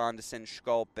Botic, Van de Sande,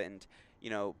 and,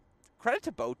 credit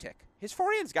to Botic. His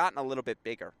forehand's gotten a little bit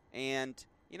bigger. And,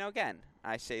 again,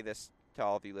 I say this to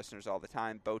all of you listeners all the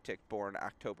time. Botic, born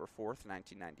October 4th,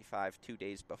 1995, 2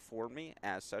 days before me.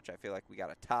 As such, I feel like we got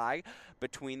a tie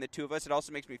between the two of us. It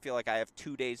also makes me feel like I have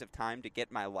 2 days of time to get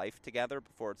my life together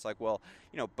before it's like, well,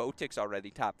 Botic's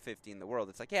already top 50 in the world.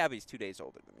 It's like, yeah, but he's 2 days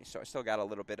older than me, so I still got a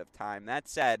little bit of time. That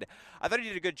said, I thought he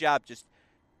did a good job just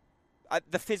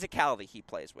the physicality he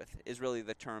plays with is really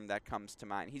the term that comes to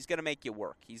mind. He's going to make you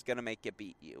work. He's going to make you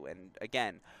beat you. And,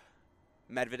 again,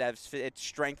 Medvedev's it's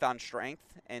strength on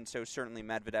strength, and so certainly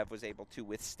Medvedev was able to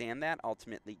withstand that,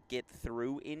 ultimately get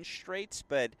through in straights,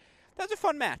 but that was a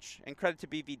fun match, and credit to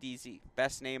BVDZ.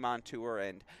 Best name on tour,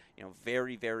 and,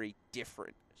 very, very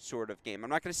different sort of game. I'm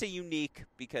not going to say unique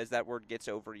because that word gets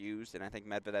overused, and I think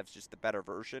Medvedev's just the better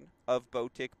version of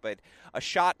Botic, but a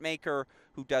shot maker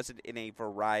who does it in a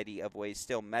variety of ways.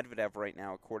 Still, Medvedev right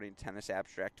now, according to Tennis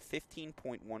Abstract,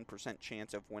 15.1%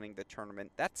 chance of winning the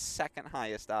tournament. That's second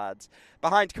highest odds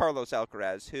behind Carlos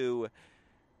Alcaraz, who,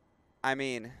 I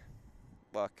mean,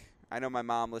 look, I know my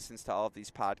mom listens to all of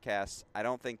these podcasts. I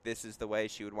don't think this is the way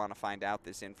she would want to find out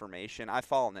this information. I've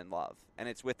fallen in love, and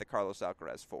it's with the Carlos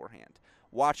Alcaraz forehand.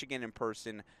 Watching it in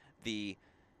person,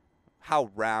 how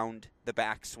round the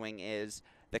backswing is,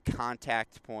 the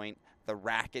contact point, the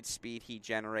racket speed he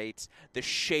generates, the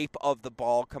shape of the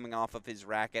ball coming off of his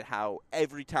racket, how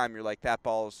every time you're like, that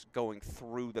ball's going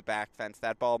through the back fence,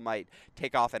 that ball might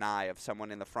take off an eye of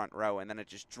someone in the front row, and then it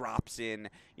just drops in,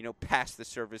 past the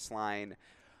service line.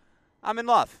 I'm in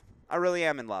love. I really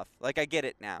am in love. Like, I get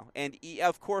it now. And,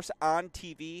 of course, on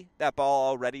TV, that ball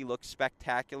already looks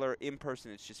spectacular. In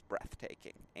person, it's just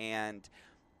breathtaking. And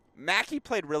Mackey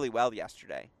played really well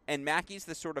yesterday. And Mackey's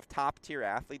the sort of top-tier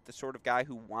athlete, the sort of guy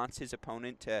who wants his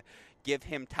opponent to give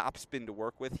him topspin to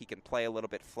work with. He can play a little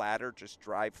bit flatter, just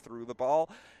drive through the ball.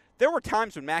 There were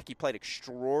times when Mackey played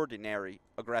extraordinary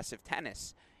aggressive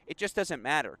tennis. It just doesn't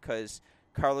matter because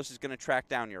Carlos is going to track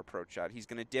down your approach shot. He's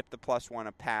going to dip the +1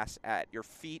 a pass at your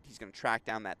feet. He's going to track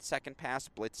down that second pass,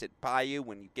 blitz it by you.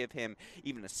 When you give him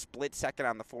even a split second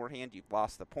on the forehand, you've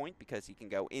lost the point because he can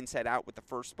go inside out with the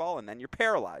first ball, and then you're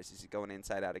paralyzed. Is he going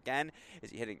inside out again?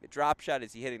 Is he hitting the drop shot?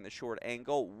 Is he hitting the short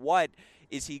angle? What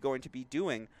is he going to be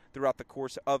doing throughout the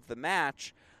course of the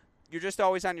match? You're just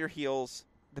always on your heels.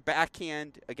 The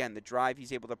backhand, again, the drive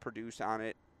he's able to produce on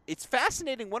it. It's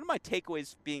fascinating. One of my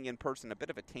takeaways being in person, a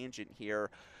bit of a tangent here,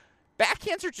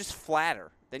 backhands are just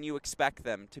flatter than you expect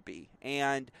them to be.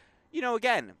 And,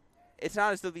 again, it's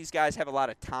not as though these guys have a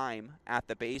lot of time at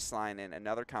the baseline. And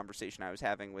another conversation I was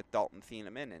having with Dalton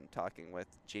Thieneman and talking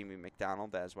with Jamie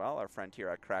McDonald as well, our friend here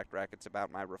at Cracked Rackets,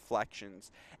 about my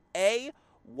reflections.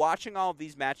 Watching all of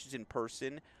these matches in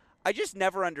person, I just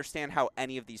never understand how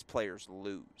any of these players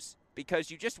lose.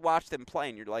 Because you just watch them play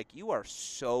and you're like, you are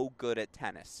so good at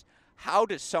tennis. How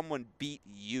does someone beat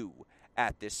you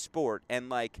at this sport? And,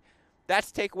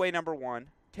 that's takeaway number one.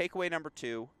 Takeaway number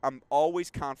two, I'm always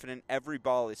confident every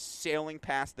ball is sailing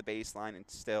past the baseline and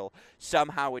still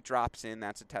somehow it drops in.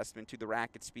 That's a testament to the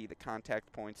racket speed, the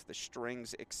contact points, the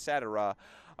strings, etc.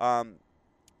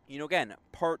 Again,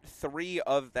 part three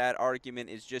of that argument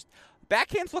is just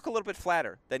backhands look a little bit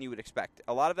flatter than you would expect.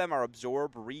 A lot of them are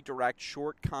absorb, redirect,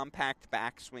 short, compact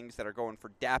backswings that are going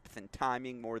for depth and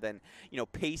timing more than,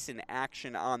 pace and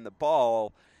action on the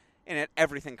ball. And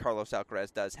everything Carlos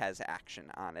Alcaraz does has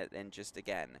action on it. And just,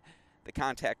 again, the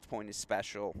contact point is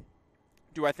special.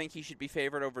 Do I think he should be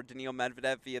favored over Daniil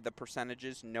Medvedev via the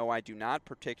percentages? No, I do not,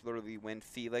 particularly when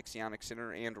Felix, Jannik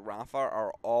Sinner, and Rafa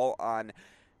are all on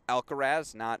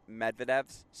Alcaraz, not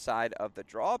Medvedev's side of the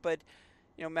draw. But,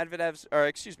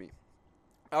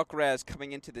 Alcaraz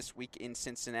coming into this week in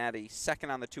Cincinnati,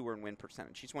 second on the tour in win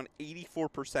percentage. He's won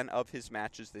 84% of his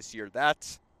matches this year.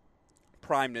 That's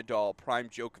prime Nadal, prime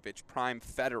Djokovic, prime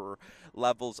Federer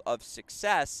levels of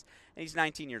success. And he's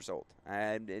 19 years old.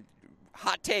 And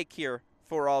hot take here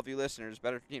for all of you listeners,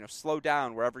 better slow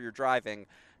down wherever you're driving.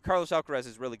 Carlos Alcaraz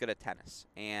is really good at tennis,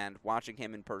 and watching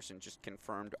him in person just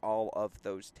confirmed all of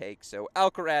those takes. So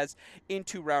Alcaraz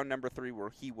into round number 3, where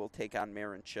he will take on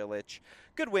Marin Cilic.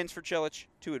 Good wins for Cilic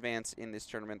to advance in this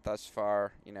tournament thus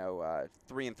far.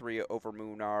 3-3 over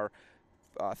Munar.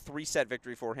 3-set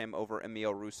victory for him over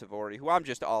Emil Rusevori, who I'm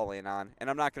just all in on. And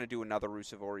I'm not going to do another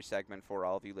Rusevori segment for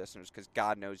all of you listeners because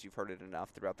God knows you've heard it enough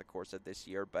throughout the course of this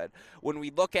year. But when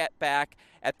we look back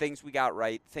at things we got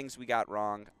right, things we got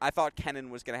wrong, I thought Kenin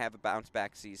was going to have a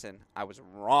bounce-back season. I was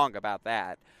wrong about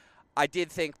that. I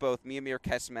did think both Miomir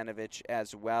Kecmanovic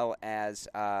as well as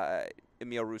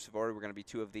Emil Rusevori were going to be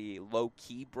two of the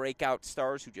low-key breakout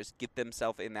stars who just get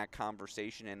themselves in that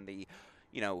conversation in the,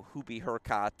 Hubie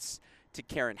Hurkacs to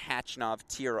Karen Khachanov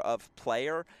tier of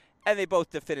player, and they both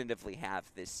definitively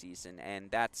have this season.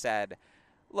 And that said,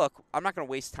 look, I'm not going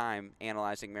to waste time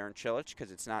analyzing Marin Cilic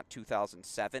because it's not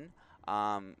 2007.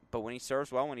 But when he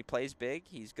serves well, when he plays big,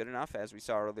 he's good enough, as we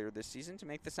saw earlier this season, to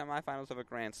make the semifinals of a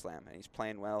Grand Slam. And he's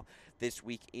playing well this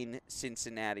week in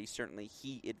Cincinnati. Certainly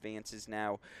he advances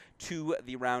now to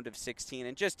the round of 16.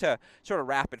 And just to sort of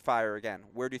rapid fire again,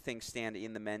 where do things stand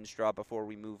in the men's draw before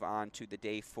we move on to the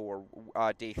day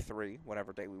 3,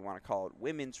 whatever day we want to call it,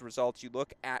 women's results? You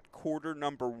look at quarter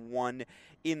number 1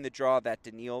 in the draw, that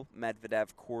Daniil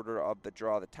Medvedev quarter of the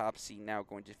draw. The top seed now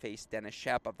going to face Denis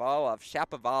Shapovalov.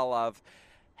 Shapovalov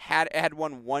had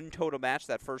won one total match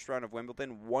that first round of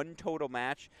Wimbledon, one total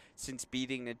match since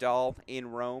beating Nadal in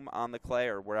Rome on the clay,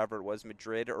 or wherever it was,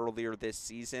 Madrid, earlier this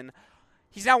season.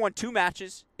 He's now won 2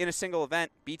 matches in a single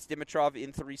event, beats Dimitrov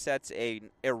in 3 sets, an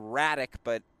erratic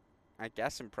but I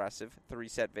guess impressive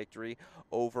 3-set victory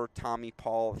over Tommy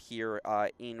Paul here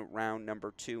in round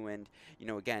number 2. And,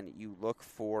 again, you look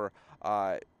for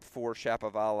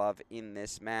Shapovalov in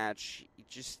this match.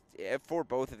 Just for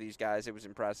both of these guys, it was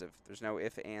impressive. There's no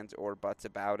ifs, ands, or buts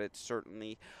about it.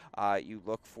 Certainly, you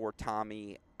look for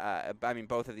Tommy.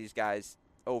 Both of these guys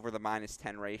over the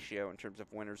 -10 ratio in terms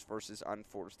of winners versus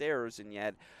unforced errors. And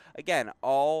yet, again,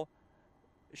 all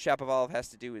Shapovalov has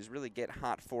to do is really get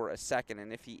hot for a second,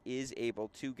 and if he is able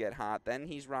to get hot, then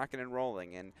he's rocking and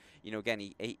rolling. And, again,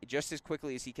 he just as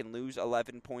quickly as he can lose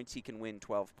 11 points, he can win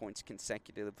 12 points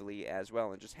consecutively as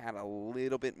well, and just had a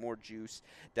little bit more juice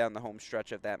down the home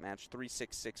stretch of that match.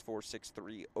 3-6, 6-4,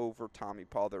 6-3 over Tommy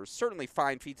Paul. There was certainly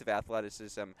fine feats of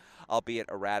athleticism, albeit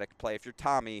erratic play. If you're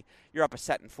Tommy, you're up a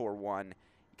set in 4-1.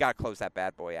 Got to close that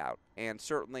bad boy out. And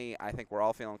certainly, I think we're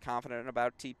all feeling confident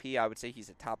about TP. I would say he's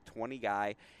a top 20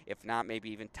 guy, if not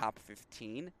maybe even top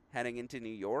 15 heading into New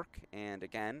York. And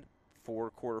again,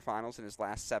 4 quarterfinals in his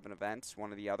last 7 events.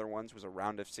 One of the other ones was a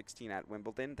round of 16 at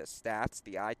Wimbledon. The stats,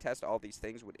 the eye test, all these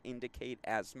things would indicate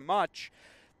as much.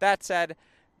 That said,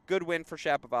 good win for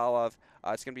Shapovalov.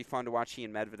 It's going to be fun to watch he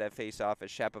and Medvedev face off, as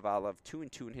Shapovalov,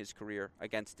 2-2 in his career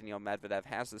against Daniil Medvedev,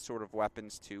 has the sort of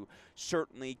weapons to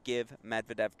certainly give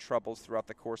Medvedev troubles throughout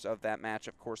the course of that match.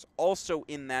 Of course, also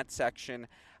in that section,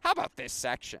 how about this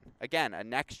section? Again, a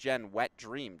next-gen wet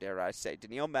dream, dare I say.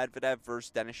 Daniil Medvedev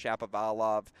versus Denis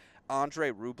Shapovalov.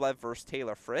 Andrei Rublev versus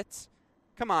Taylor Fritz.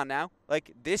 Come on now.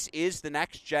 This is the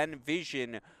next-gen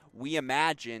vision we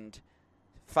imagined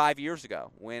 5 years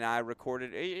ago when I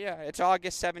recorded. It's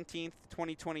August 17th,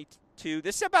 2022.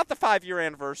 This is about the 5-year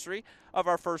anniversary of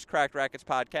our first Cracked Rackets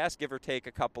podcast, give or take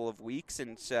a couple of weeks.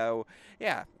 And so,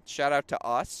 shout out to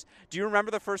us. Do you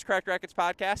remember the first Cracked Rackets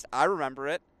podcast? I remember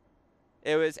it.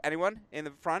 It was anyone in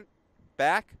the front,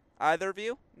 back, either of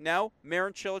you? No?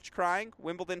 Marin Cilic crying,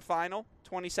 Wimbledon final,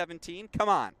 2017. Come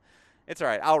on. It's all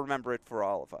right. I'll remember it for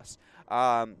all of us.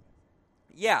 I'm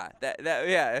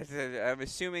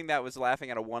assuming that was laughing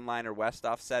at a one-liner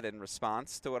Westhoff said in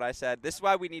response to what I said. This is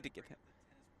why we need to get him.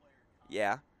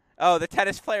 Yeah. Oh, the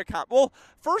tennis player comp. Well,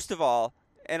 first of all,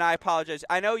 and I apologize,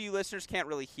 I know you listeners can't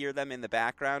really hear them in the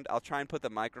background. I'll try and put the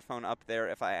microphone up there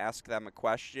if I ask them a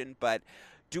question. But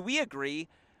do we agree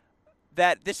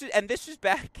that this is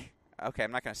back? Okay,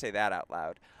 I'm not going to say that out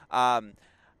loud.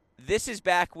 This is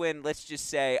back when, let's just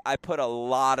say, I put a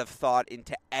lot of thought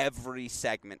into every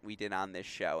segment we did on this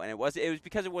show, and it was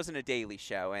because it wasn't a daily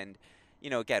show. And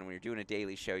again, when you're doing a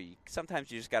daily show, sometimes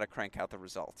you just got to crank out the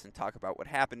results and talk about what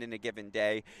happened in a given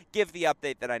day, give the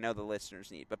update that I know the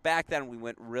listeners need. But back then, we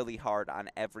went really hard on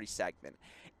every segment.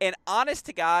 And honest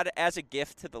to God, as a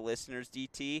gift to the listeners,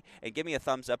 DT, and give me a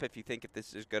thumbs up if you think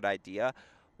this is a good idea,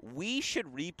 we should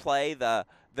replay the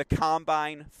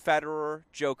Combine, Federer,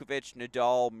 Djokovic,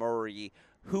 Nadal, Murray,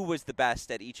 who was the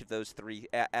best at each of those three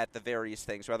at the various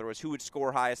things, whether it was who would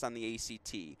score highest on the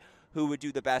ACT, who would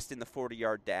do the best in the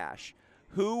 40-yard dash,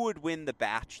 who would win the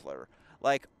Bachelor.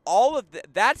 Like, all of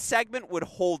that segment would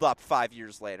hold up 5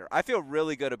 years later. I feel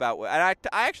really good about it. And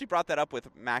I actually brought that up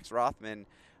with Max Rothman,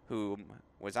 who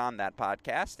was on that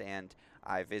podcast, and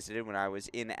I visited when I was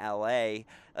in L.A.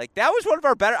 Like, that was one of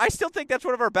our better – I still think that's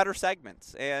one of our better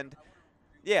segments. And,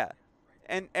 yeah.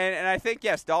 And I think,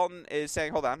 yes, Dalton is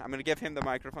saying – hold on. I'm going to give him the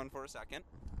microphone for a second.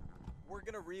 We're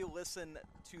going to re-listen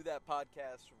to that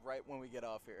podcast right when we get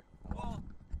off here. Well,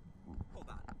 hold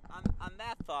on. On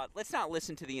that thought, let's not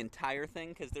listen to the entire thing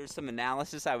because there's some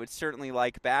analysis I would certainly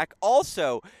like back.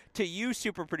 Also, to you,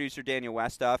 super producer Daniel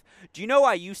Westoff, do you know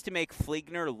I used to make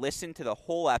Fligner listen to the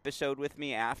whole episode with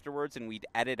me afterwards and we'd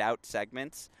edit out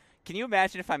segments? Can you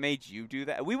imagine if I made you do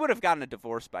that? We would have gotten a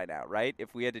divorce by now, right?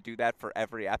 If we had to do that for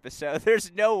every episode.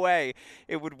 There's no way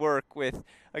it would work with,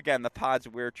 again, the pods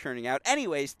we're churning out.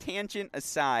 Anyways, tangent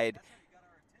aside,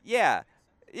 yeah.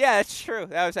 Yeah, that's true.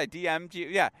 That was I DM'd you.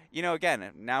 Yeah,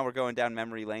 again, now we're going down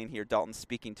memory lane here. Dalton's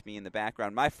speaking to me in the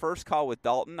background. My first call with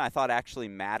Dalton I thought actually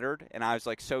mattered, and I was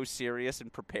like so serious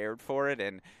and prepared for it,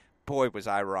 and boy, was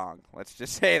I wrong. Let's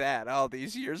just say that all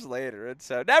these years later. And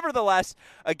so, nevertheless,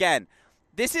 again,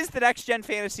 this is the next-gen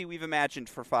fantasy we've imagined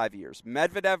for 5 years.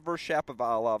 Medvedev versus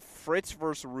Shapovalov, Fritz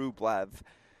versus Rublev.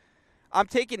 I'm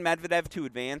taking Medvedev to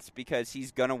advance because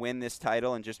he's going to win this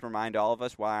title, and just remind all of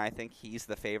us why I think he's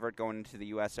the favorite going into the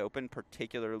U.S. Open,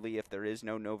 particularly if there is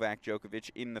no Novak Djokovic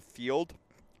in the field.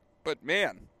 But,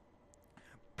 man,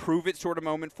 prove-it sort of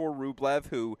moment for Rublev,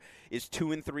 who is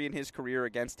 2-3 in his career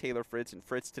against Taylor Fritz. And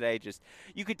Fritz today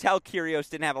you could tell Kyrgios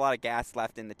didn't have a lot of gas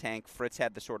left in the tank. Fritz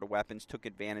had the sort of weapons, took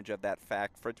advantage of that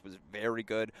fact. Fritz was very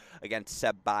good against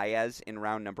Seb Baez in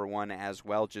round number 1 as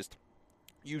well, just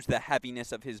use the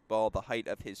heaviness of his ball, the height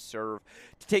of his serve,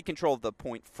 to take control of the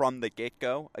point from the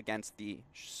get-go against the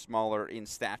smaller in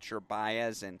stature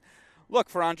Baez. And look,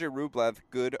 for Andre Rublev,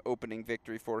 good opening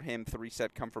victory for him.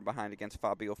 3-set come from behind against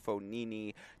Fabio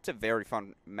Fognini. It's a very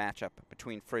fun matchup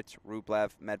between Fritz,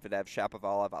 Rublev, Medvedev,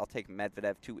 Shapovalov. I'll take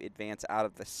Medvedev to advance out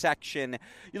of the section.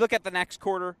 You look at the next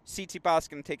quarter, Tsitsipas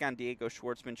going to take on Diego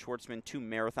Schwartzman. Schwartzman, 2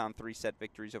 marathon 3-set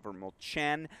victories over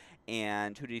Molchen.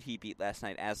 And who did he beat last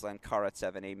night? Aslan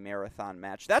Karatsev in a marathon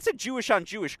match. That's a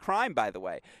Jewish-on-Jewish crime, by the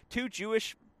way. 2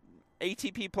 Jewish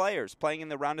ATP players playing in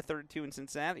the round of 32 in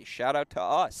Cincinnati. Shout out to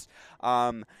us.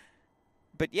 But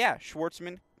yeah,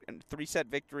 Schwartzman, 3-set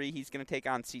victory. He's going to take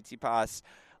on Tsitsipas.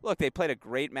 Look, they played a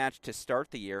great match to start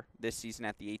the year this season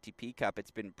at the ATP Cup. It's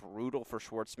been brutal for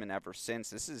Schwartzman ever since.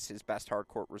 This is his best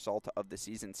hardcourt result of the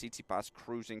season. Tsitsipas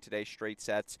cruising today, straight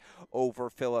sets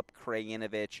over Filip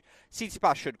Krajinovic.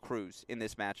 Tsitsipas should cruise in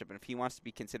this matchup, and if he wants to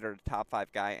be considered a top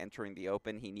 5 guy entering the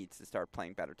Open, he needs to start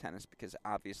playing better tennis because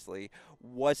obviously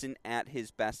wasn't at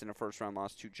his best in a first-round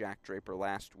loss to Jack Draper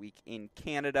last week in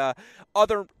Canada.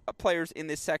 Other players in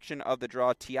this section of the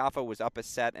draw, Tiafoe was up a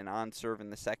set and on serve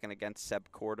in the second against Seb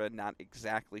Korda. Not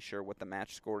exactly sure what the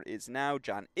match score is now.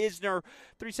 John Isner,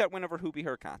 3-set win over Hubie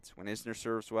Hurkacz. When Isner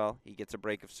serves well, he gets a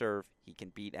break of serve. He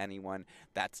can beat anyone.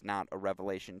 That's not a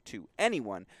revelation to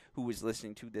anyone who is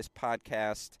listening to this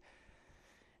podcast.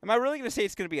 Am I really going to say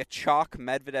it's going to be a chalk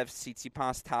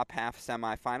Medvedev-Tsitsipas top half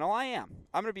semifinal? I am.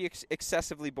 I'm going to be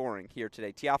excessively boring here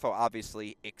today. Tiafoe,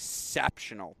 obviously,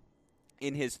 exceptional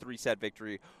in his 3-set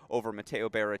victory over Matteo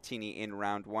Berrettini in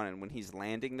round 1. And when he's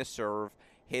landing the serve,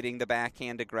 hitting the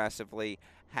backhand aggressively,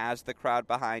 has the crowd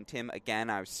behind him. Again,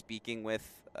 I was speaking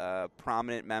with a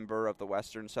prominent member of the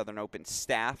Western Southern Open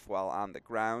staff while on the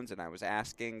grounds, and I was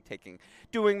asking,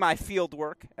 doing my field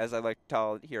work, as I like to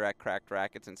call it here at Cracked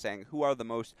Rackets, and saying, who are the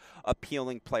most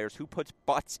appealing players? Who puts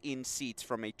butts in seats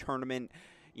from a tournament,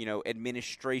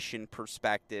 administration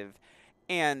perspective?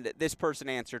 And this person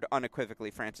answered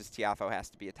unequivocally, Frances Tiafoe has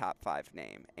to be a top 5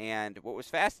 name. And what was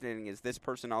fascinating is this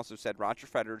person also said Roger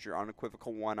Federer's your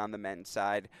unequivocal 1 on the men's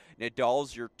side.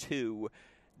 Nadal's your 2.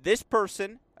 This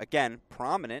person, again,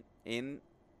 prominent in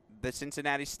the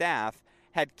Cincinnati staff,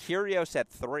 had Kyrgios at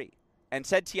 3. And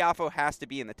said Tiafoe has to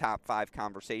be in the top 5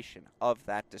 conversation of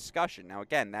that discussion. Now,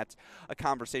 again, that's a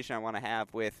conversation I want to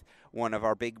have with one of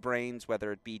our big brains,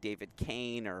 whether it be David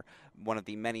Kane or one of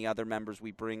the many other members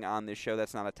we bring on this show.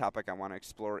 That's not a topic I want to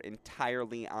explore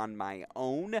entirely on my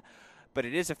own. But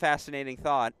it is a fascinating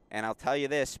thought, and I'll tell you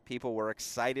this, people were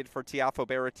excited for Tiafoe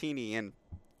Berrettini, and,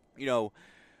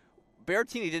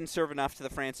 Berrettini didn't serve enough to the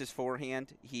Francis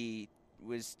forehand. He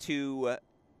was too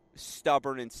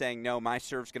stubborn in saying, no, my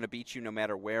serve's going to beat you no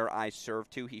matter where I serve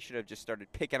to. He should have just started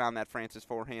picking on that Francis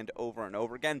forehand over and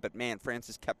over again, but, man,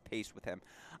 Francis kept pace with him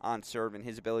on serve, and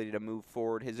his ability to move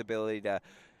forward, his ability to,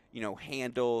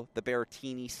 handle the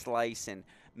Berrettini slice and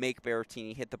make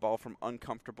Berrettini hit the ball from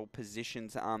uncomfortable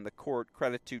positions on the court.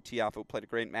 Credit to Tiafoe, played a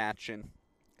great match, and,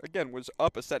 again, was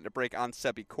up a set and a break on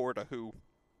Sebi Korda, who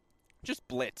just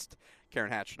blitzed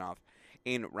Karen Khachanov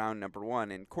in round number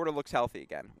 1. And Korda looks healthy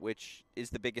again, which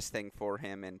is the biggest thing for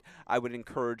him. And I would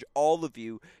encourage all of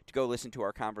you to go listen to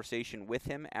our conversation with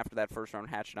him after that first round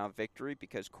Khachanov victory,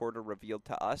 because Korda revealed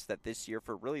to us that this year,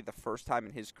 for really the first time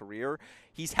in his career,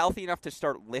 he's healthy enough to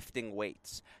start lifting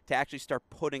weights, to actually start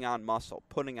putting on muscle,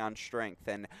 putting on strength.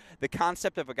 And the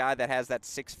concept of a guy that has that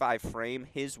 6'5" frame,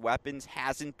 his weapons,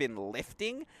 hasn't been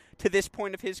lifting to this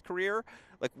point of his career.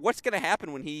 Like, what's going to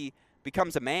happen when he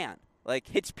becomes a man? Like,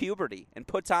 hits puberty and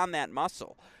puts on that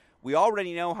muscle. We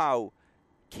already know how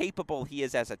capable he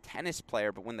is as a tennis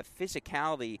player, but when the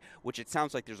physicality, which it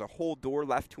sounds like there's a whole door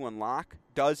left to unlock,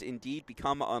 does indeed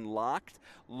become unlocked,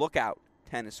 look out,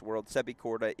 tennis world. Sebi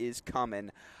Korda is coming.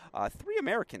 3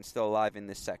 Americans still alive in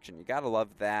this section. You got to love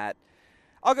that.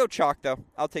 I'll go chalk, though.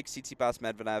 I'll take Tsitsipas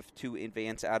Medvedev to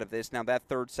advance out of this. Now, that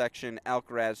third section,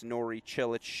 Alcaraz, Norrie,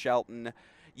 Cilic, Shelton.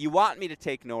 You want me to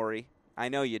take Norrie. I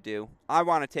know you do. I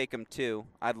want to take him, too.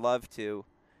 I'd love to.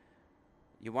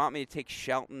 You want me to take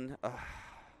Shelton?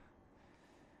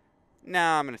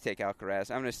 Nah, I'm going to take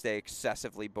Alcaraz. I'm going to stay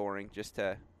excessively boring just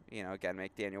to, again,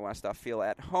 make Daniel Westhoff feel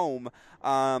at home.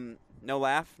 No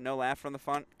laugh from the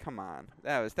front? Come on.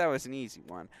 That was an easy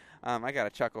one. I got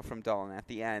a chuckle from Dolan at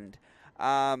the end.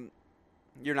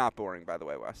 You're not boring, by the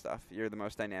way, Westhoff. You're the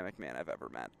most dynamic man I've ever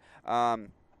met.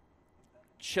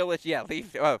 Cilic, yeah,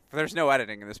 leave. Oh, there's no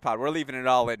editing in this pod. We're leaving it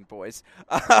all in, boys.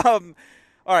 All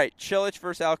right, Cilic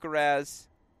versus Alcaraz.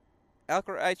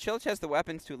 Cilic has the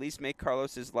weapons to at least make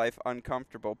Carlos's life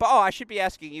uncomfortable. But, I should be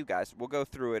asking you guys. We'll go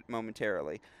through it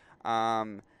momentarily.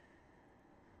 I'll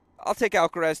take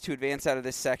Alcaraz to advance out of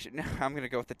this section. I'm going to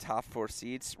go with the top 4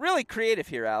 seeds. Really creative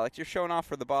here, Alex. You're showing off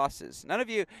for the bosses. None of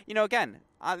you, again,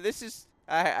 this is...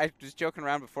 I was joking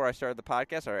around before I started the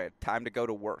podcast. All right, time to go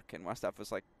to work. And Westhoff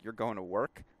was like, you're going to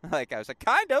work? I was like,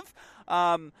 kind of.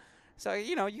 So,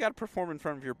 you got to perform in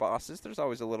front of your bosses. There's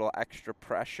always a little extra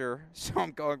pressure. So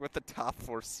I'm going with the top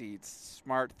 4 seeds.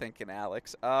 Smart thinking,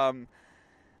 Alex.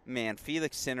 Man,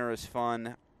 Felix Sinner is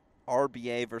fun.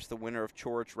 RBA versus the winner of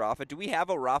Coric Rafa. Do we have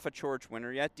a Rafa Coric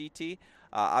winner yet, DT?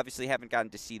 Obviously haven't gotten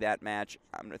to see that match.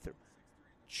 I'm going to throw.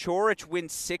 Coric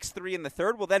wins 6-3 in the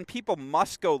third. Well, then people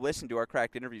must go listen to our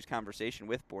Cracked Interviews conversation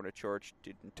with Borna Coric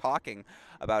talking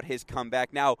about his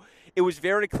comeback. Now, it was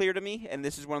very clear to me, and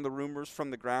this is one of the rumors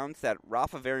from the grounds, that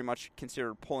Rafa very much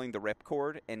considered pulling the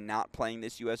ripcord and not playing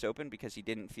this U.S. Open because he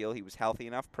didn't feel he was healthy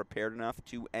enough, prepared enough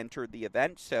to enter the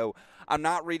event. So I'm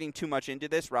not reading too much into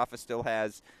this. Rafa still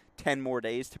has 10 more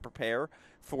days to prepare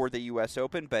for the U.S.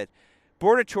 Open, but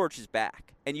Borna Coric is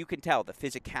back, and you can tell the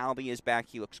physicality is back.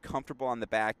 He looks comfortable on the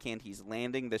backhand. He's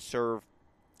landing the serve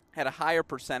at a higher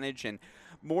percentage, and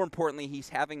more importantly, he's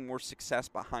having more success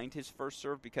behind his first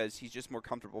serve because he's just more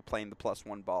comfortable playing the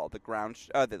 +1 ball. The ground,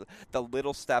 the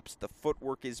little steps, the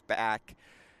footwork is back.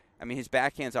 I mean, his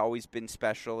backhand's always been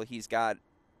special. He's got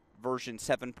version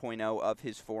 7.0 of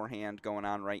his forehand going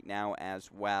on right now as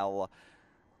well.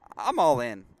 I'm all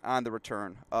in on the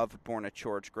return of Borna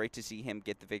Coric. Great to see him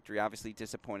get the victory. Obviously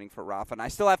disappointing for Rafa. And I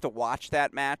still have to watch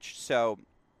that match, so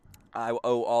I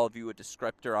owe all of you a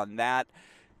descriptor on that.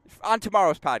 On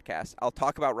tomorrow's podcast, I'll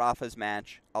talk about Rafa's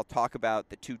match. I'll talk about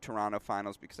the 2 Toronto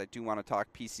finals because I do want to talk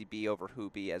PCB over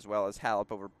Hubie as well as Halep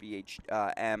over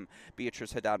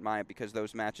Beatrice Haddad-Maia, because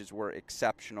those matches were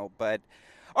exceptional. But,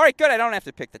 all right, good. I don't have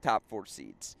to pick the top 4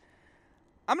 seeds.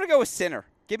 I'm going to go with Sinner.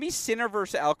 Give me Sinner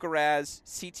versus Alcaraz,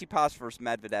 Tsitsipas versus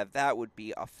Medvedev. That would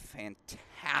be a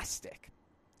fantastic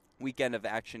weekend of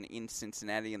action in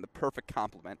Cincinnati and the perfect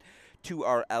complement to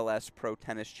our LS Pro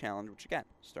Tennis Challenge, which, again,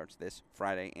 starts this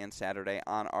Friday and Saturday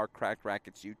on our Cracked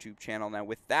Rackets YouTube channel. Now,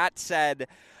 with that said,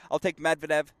 I'll take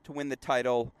Medvedev to win the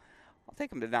title. I'll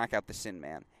take him to knock out the Sin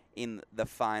Man in the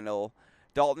final.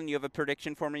 Dalton, you have a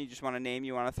prediction for me? You just want a name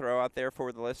you want to throw out there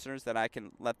for the listeners that I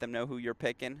can let them know who you're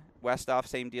picking? Westhoff,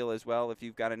 same deal as well. If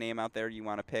you've got a name out there you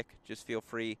want to pick, just feel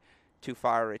free to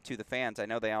fire it to the fans. I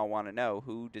know they all want to know,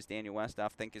 who does Daniel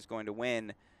Westhoff think is going to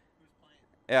win?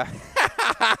 Yeah.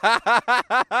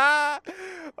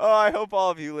 Oh, I hope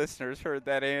all of you listeners heard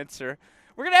that answer.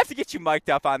 We're going to have to get you mic'd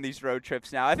up on these road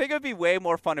trips now. I think it would be way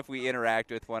more fun if we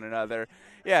interact with one another.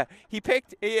 Yeah,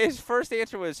 his first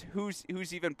answer was who's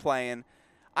even playing.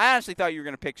 I honestly thought you were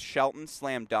going to pick Shelton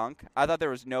slam dunk. I thought there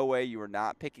was no way you were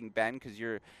not picking Ben because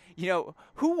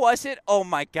who was it? Oh,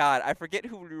 my God. I forget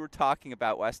who we were talking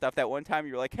about, Westhoff. That one time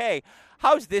you were like, hey,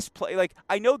 how's this play? Like,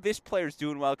 I know this player's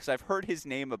doing well because I've heard his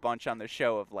name a bunch on the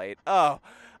show of late. Oh,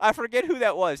 I forget who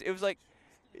that was. It was like,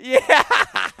 yeah.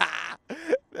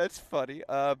 That's funny.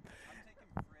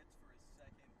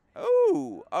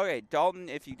 Oh, okay. Dalton,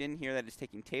 if you didn't hear that, is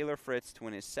taking Taylor Fritz to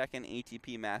win his second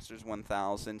ATP Masters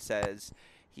 1000. Says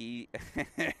he.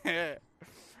 Can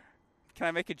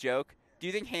I make a joke? Do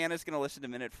you think Hannah's going to listen to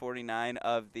minute 49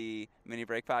 of the Mini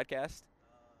Break podcast?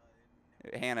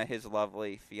 Hannah, his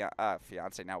lovely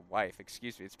fiance, now wife.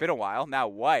 Excuse me. It's been a while. Now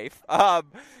wife.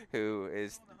 Who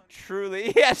is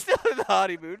truly still in the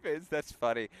honeymoon phase. That's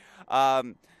funny.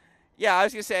 Yeah, I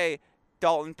was going to say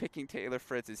Dalton picking Taylor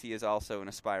Fritz as he is also an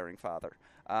aspiring father.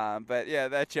 But, yeah,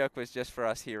 that joke was just for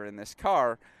us here in this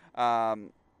car.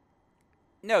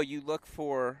 No, you look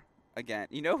for, again,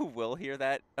 you know who will hear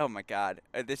that? Oh, my God.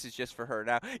 This is just for her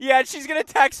now. Yeah, and she's going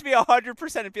to text me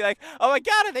 100% and be like, oh, my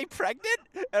God, are they pregnant?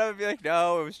 And I'm going to be like,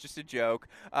 no, it was just a joke.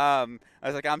 I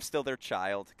was like, I'm still their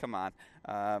child. Come on.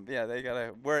 Yeah, they got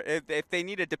to, if they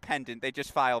need a dependent, they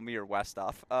just file me or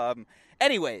Westhoff.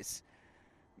 Anyways.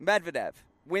 Medvedev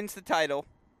wins the title.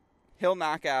 He'll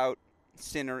knock out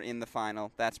Sinner in the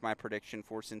final. That's my prediction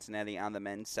for Cincinnati on the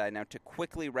men's side. Now, to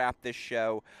quickly wrap this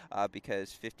show,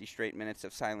 because 50 straight minutes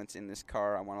of silence in this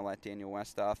car, I want to let Daniel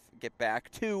Westhoff get back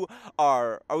to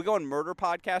are we going Murder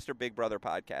Podcast or Big Brother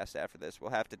Podcast after this? We'll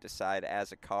have to decide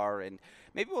as a car, and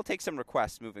maybe we'll take some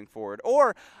requests moving forward.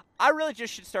 Or I really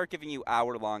just should start giving you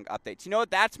hour-long updates. You know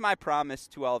what? That's my promise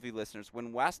to all of you listeners.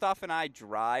 When Westhoff and I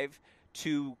drive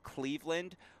to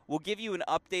Cleveland, we'll give you an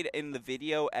update in the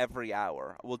video every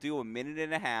hour. We'll do a minute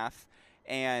and a half,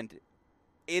 and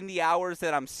in the hours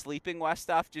that I'm sleeping,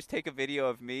 Westhoff, just take a video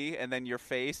of me and then your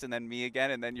face and then me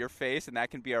again and then your face, and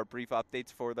that can be our brief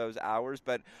updates for those hours.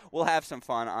 But we'll have some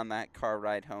fun on that car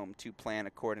ride home to plan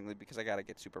accordingly, because I got to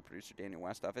get super producer Daniel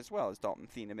Westhoff as well as Dalton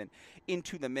Thieneman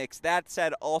into the mix. That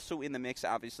said, also in the mix,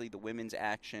 obviously, the women's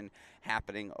action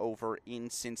happening over in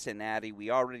Cincinnati. We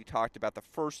already talked about the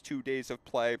first 2 days of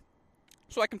play,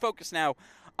 so I can focus now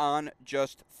on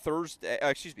just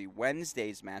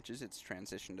Wednesday's matches. It's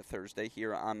transitioned to Thursday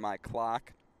here on my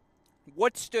clock.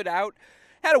 What stood out?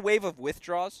 Had a wave of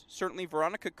withdraws. Certainly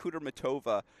Veronika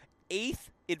Kudermetova, 8th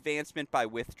advancement by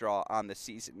withdrawal on the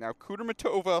season. Now,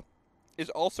 Kudermetova is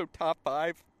also top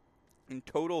 5 in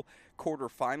total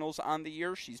quarterfinals on the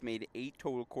year. She's made 8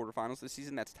 total quarterfinals this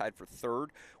season. That's tied for 3rd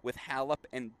with Halep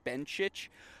and Bencic.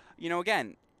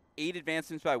 Again, 8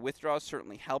 advancements by withdrawals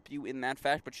certainly help you in that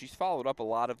fact, but she's followed up a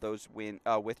lot of those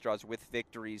withdrawals with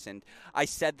victories. And I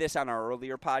said this on our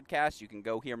earlier podcast. You can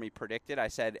go hear me predict it. I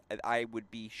said I would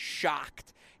be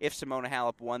shocked if Simona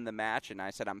Halep won the match, and I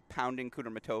said I'm pounding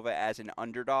Kudermetova as an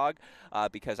underdog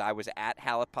because I was at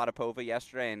Halep-Potapova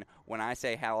yesterday, and when I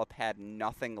say Halep had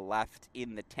nothing left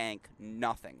in the tank,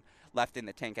 nothing left in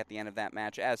the tank at the end of that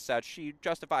match. As such, she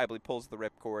justifiably pulls the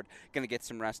ripcord. Going to get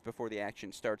some rest before the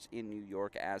action starts in New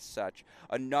York. As such,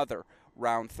 another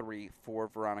round 3 for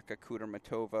Veronika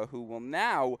Kudermetova, who will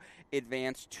now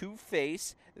advance to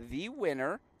face the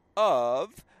winner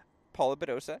of Paula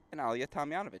Badosa and Alia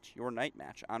Tomljanovic, your night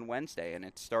match on Wednesday, and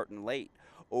it's starting late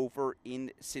over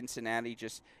in Cincinnati.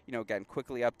 Just, again,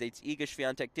 quickly updates. Iga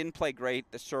Swiatek didn't play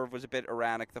great. The serve was a bit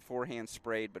erratic. The forehand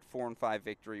sprayed, but 4-5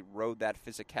 victory rode that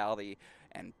physicality,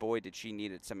 and boy, did she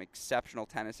need it. Some exceptional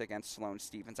tennis against Sloane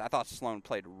Stephens. I thought Sloane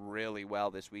played really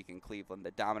well this week in Cleveland.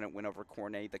 The dominant win over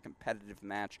Cornet, the competitive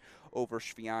match over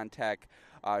Swiatek.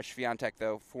 Swiatek,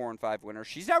 though, 4-5 winner.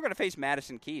 She's now going to face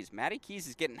Madison Keys. Maddie Keys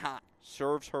is getting hot.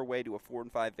 Serves her way to a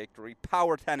 4-5 victory.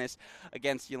 Power tennis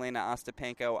against Yelena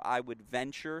Ostapenko. I would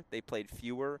venture they played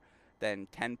fewer than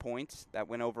 10 points. That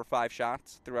went over 5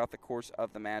 shots throughout the course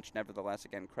of the match. Nevertheless,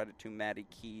 again, credit to Maddie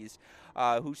Keys,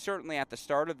 who certainly at the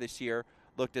start of this year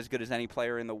looked as good as any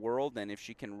player in the world, and if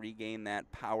she can regain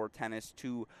that power tennis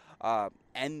to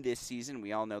end this season,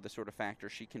 we all know the sort of factor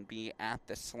she can be at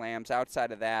the slams.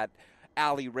 Outside of that,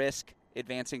 Ali Risk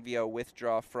advancing via a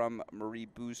withdraw from Marie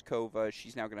Buzkova.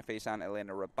 She's now going to face on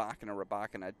Elena Rybakina.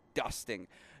 Rybakina dusting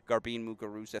Garbine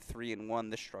Muguruza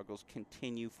 3-1. The struggles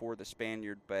continue for the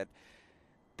Spaniard, but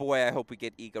boy, I hope we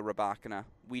get Iga Rybakina.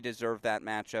 We deserve that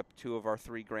matchup. 2 of our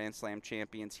 3 Grand Slam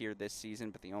champions here this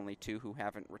season, but the only 2 who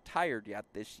haven't retired yet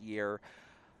this year.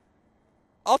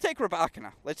 I'll take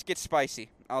Rybakina. Let's get spicy.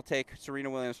 I'll take Serena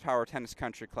Williams Power Tennis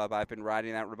Country Club. I've been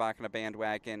riding that Rybakina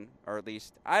bandwagon, or at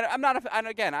least I'm not. I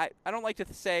don't like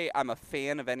to say I'm a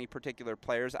fan of any particular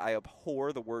players. I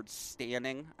abhor the word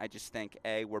standing. I just think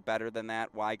we're better than that.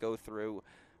 Why go through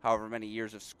however many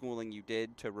years of schooling you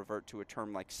did to revert to a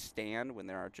term like stand when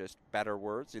there are just better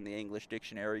words in the English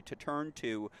dictionary to turn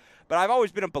to? But I've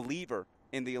always been a believer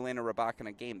in the Elena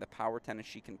Rybakina game, the power tennis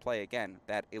she can play. Again,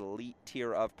 that elite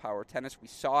tier of power tennis. We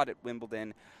saw it at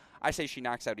Wimbledon. I say she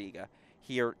knocks out Iga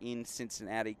here in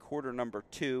Cincinnati. Quarter number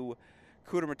 2.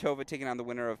 Kudermetova taking on the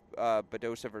winner of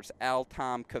Badosa versus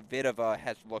Altam. Kvitova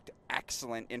has looked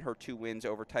excellent in her 2 wins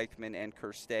over Teichmann and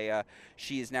Kirstea.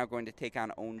 She is now going to take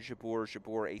on Ons Jabeur.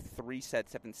 Jabeur, a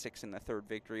 3-set 7-6 in the 3rd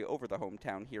victory over the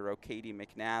hometown hero, Katie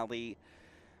McNally.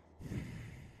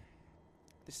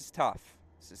 This is tough.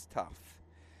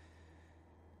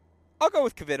 I'll go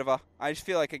with Kvitova. I just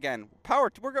feel like, again,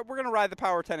 we're going to ride the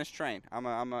power tennis train.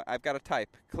 I've got a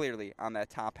type clearly on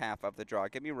that top half of the draw.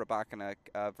 Give me Rybakina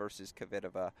versus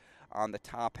Kvitova on the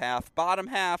top half. Bottom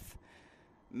half,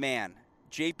 man,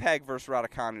 JPEG versus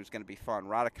Raducanu is going to be fun.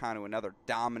 Raducanu, another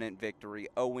dominant victory,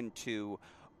 0-2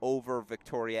 over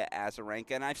Victoria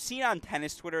Azarenka. And I've seen on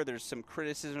tennis Twitter there's some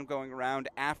criticism going around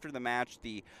after the match.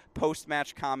 The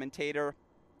post-match commentator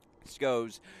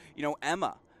goes,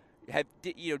 Emma,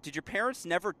 did your parents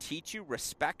never teach you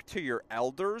respect to your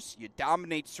elders? You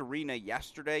dominate Serena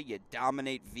yesterday. You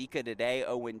dominate Vika today,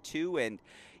 0-2. And,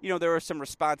 there was some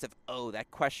response of,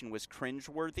 that question was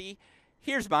cringeworthy.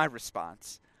 Here's my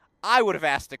response. I would have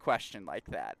asked a question like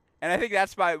that. And I think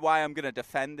that's why I'm going to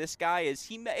defend this guy.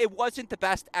 It wasn't the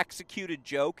best executed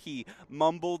joke. He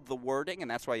mumbled the wording, and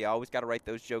that's why you always got to write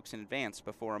those jokes in advance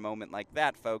before a moment like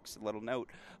that, folks. A little note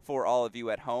for all of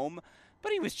you at home.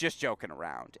 But he was just joking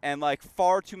around. And,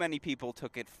 far too many people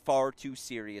took it far too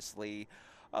seriously.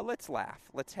 Let's laugh.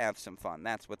 Let's have some fun.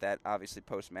 That's what that, obviously,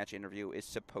 post-match interview is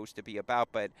supposed to be about.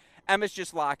 But Emma's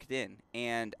just locked in.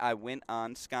 And I went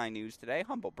on Sky News today.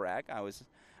 Humble brag.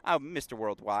 I'm Mr.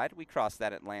 Worldwide. We crossed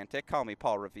that Atlantic. Call me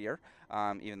Paul Revere.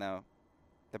 Even though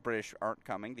the British aren't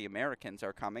coming, the Americans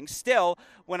are coming. Still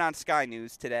went on Sky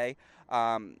News today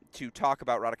to talk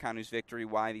about Raducanu's victory,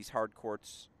 why these hard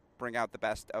courts bring out the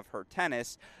best of her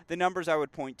tennis. The numbers I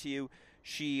would point to you,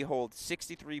 she holds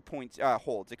 63 points.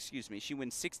 She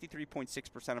wins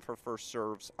 63.6% of her first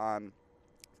serves on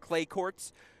clay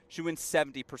courts. She wins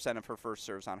 70% of her first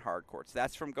serves on hard courts.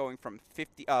 That's from going from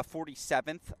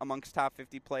 47th amongst top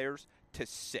 50 players to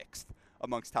 6th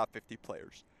amongst top 50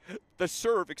 players. The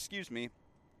serve,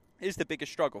 is the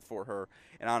biggest struggle for her.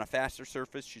 And on a faster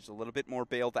surface, she's a little bit more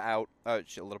bailed out.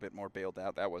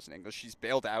 That wasn't English. She's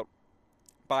bailed out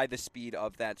by the speed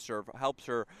of that serve. Helps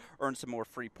her earn some more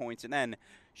free points. And then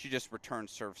she just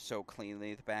returns serve so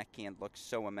cleanly. The backhand looks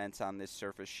so immense on this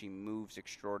surface. She moves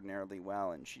extraordinarily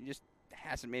well. And she just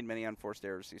hasn't made many unforced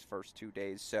errors these first 2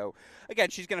 days. So, again,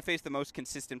 she's going to face the most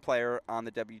consistent player on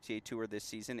the WTA Tour this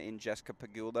season in Jessica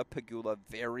Pegula. Pegula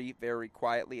very, very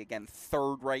quietly, again,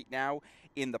 3rd right now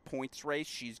in the points race.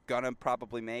 She's going to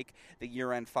probably make the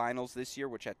year-end finals this year,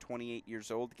 which at 28 years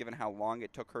old, given how long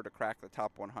it took her to crack the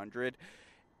top 100,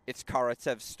 it's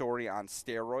Karatsev's story on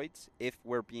steroids, if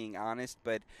we're being honest.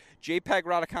 But JPEG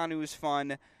Raducanu is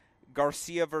fun.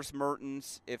 Garcia versus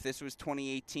Mertens, if this was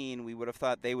 2018, we would have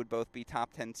thought they would both be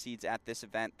top 10 seeds at this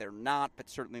event. They're not, but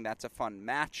certainly that's a fun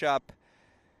matchup.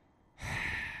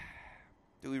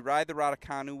 Do we ride the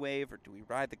Raducanu wave or do we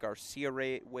ride the Garcia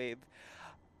wave?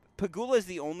 Pegula is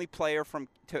the only player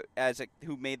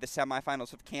who made the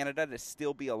semifinals of Canada to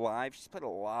still be alive. She's played a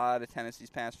lot of tennis these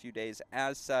past few days.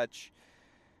 As such,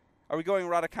 are we going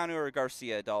Raducanu or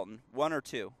Garcia, Dalton? 1 or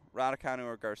 2? Raducanu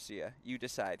or Garcia? You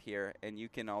decide here, and you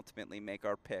can ultimately make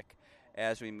our pick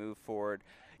as we move forward.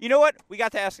 You know what? We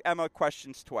got to ask Emma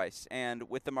questions twice, and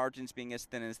with the margins being as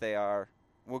thin as they are,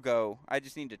 we'll go. I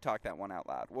just need to talk that one out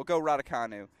loud. We'll go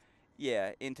Raducanu,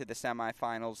 into the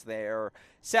semifinals there.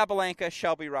 Sabalenka,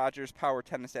 Shelby Rogers, power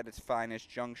tennis at its finest.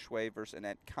 Zheng Shui versus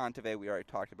Annette Kontaveit. We already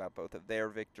talked about both of their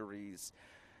victories.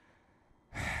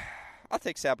 I'll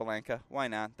take Sabalenka. Why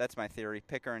not? That's my theory.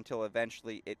 Pick her until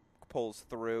eventually it pulls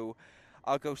through.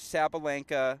 I'll go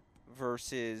Sabalenka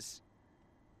versus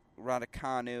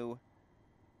Raducanu.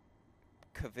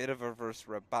 Kvitova versus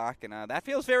Rybakina. That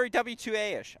feels very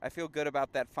WTA-ish. I feel good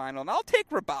about that final, and I'll take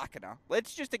Rybakina.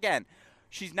 Let's just, again,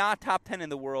 she's not top 10 in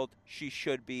the world. She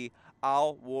should be.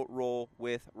 I'll roll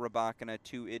with Rybakina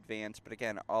to advance. But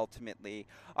again, ultimately,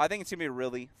 I think it's going to be a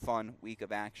really fun week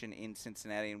of action in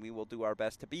Cincinnati, and we will do our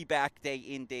best to be back day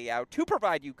in, day out to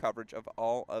provide you coverage of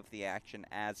all of the action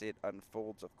as it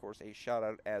unfolds. Of course, a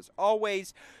shout-out, as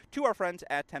always, to our friends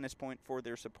at Tennis Point for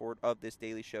their support of this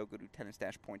daily show. Go to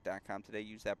tennis-point.com today.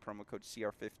 Use that promo code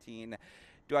CR15.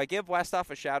 Do I give Westhoff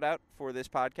a shout-out for this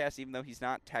podcast, even though he's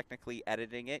not technically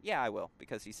editing it? Yeah, I will,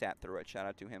 because he sat through it.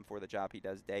 Shout-out to him for the job he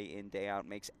does day in, day out.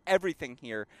 Makes everything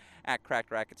here at Cracked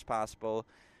Rackets possible.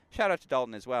 Shout-out to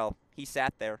Dalton as well. He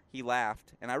sat there. He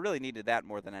laughed. And I really needed that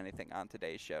more than anything on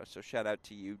today's show. So shout-out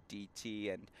to you,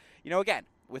 DT. And, again,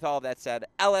 with all that said,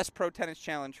 LS Pro Tennis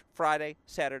Challenge Friday,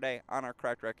 Saturday on our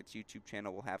Cracked Rackets YouTube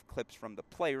channel. We'll have clips from the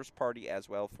Players' Party as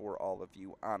well for all of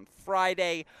you on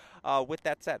Friday. With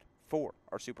that said, for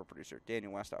our super producer,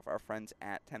 Daniel Westhoff, our friends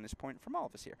at Tennis Point, from all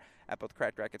of us here at both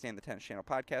Cracked Rackets and the Tennis Channel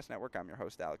Podcast Network, I'm your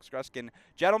host, Alex Gruskin.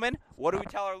 Gentlemen, what do we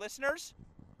tell our listeners?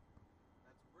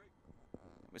 That's a break.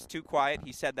 It was too quiet.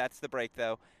 He said that's the break,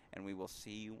 though, and we will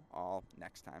see you all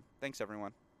next time. Thanks,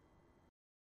 everyone.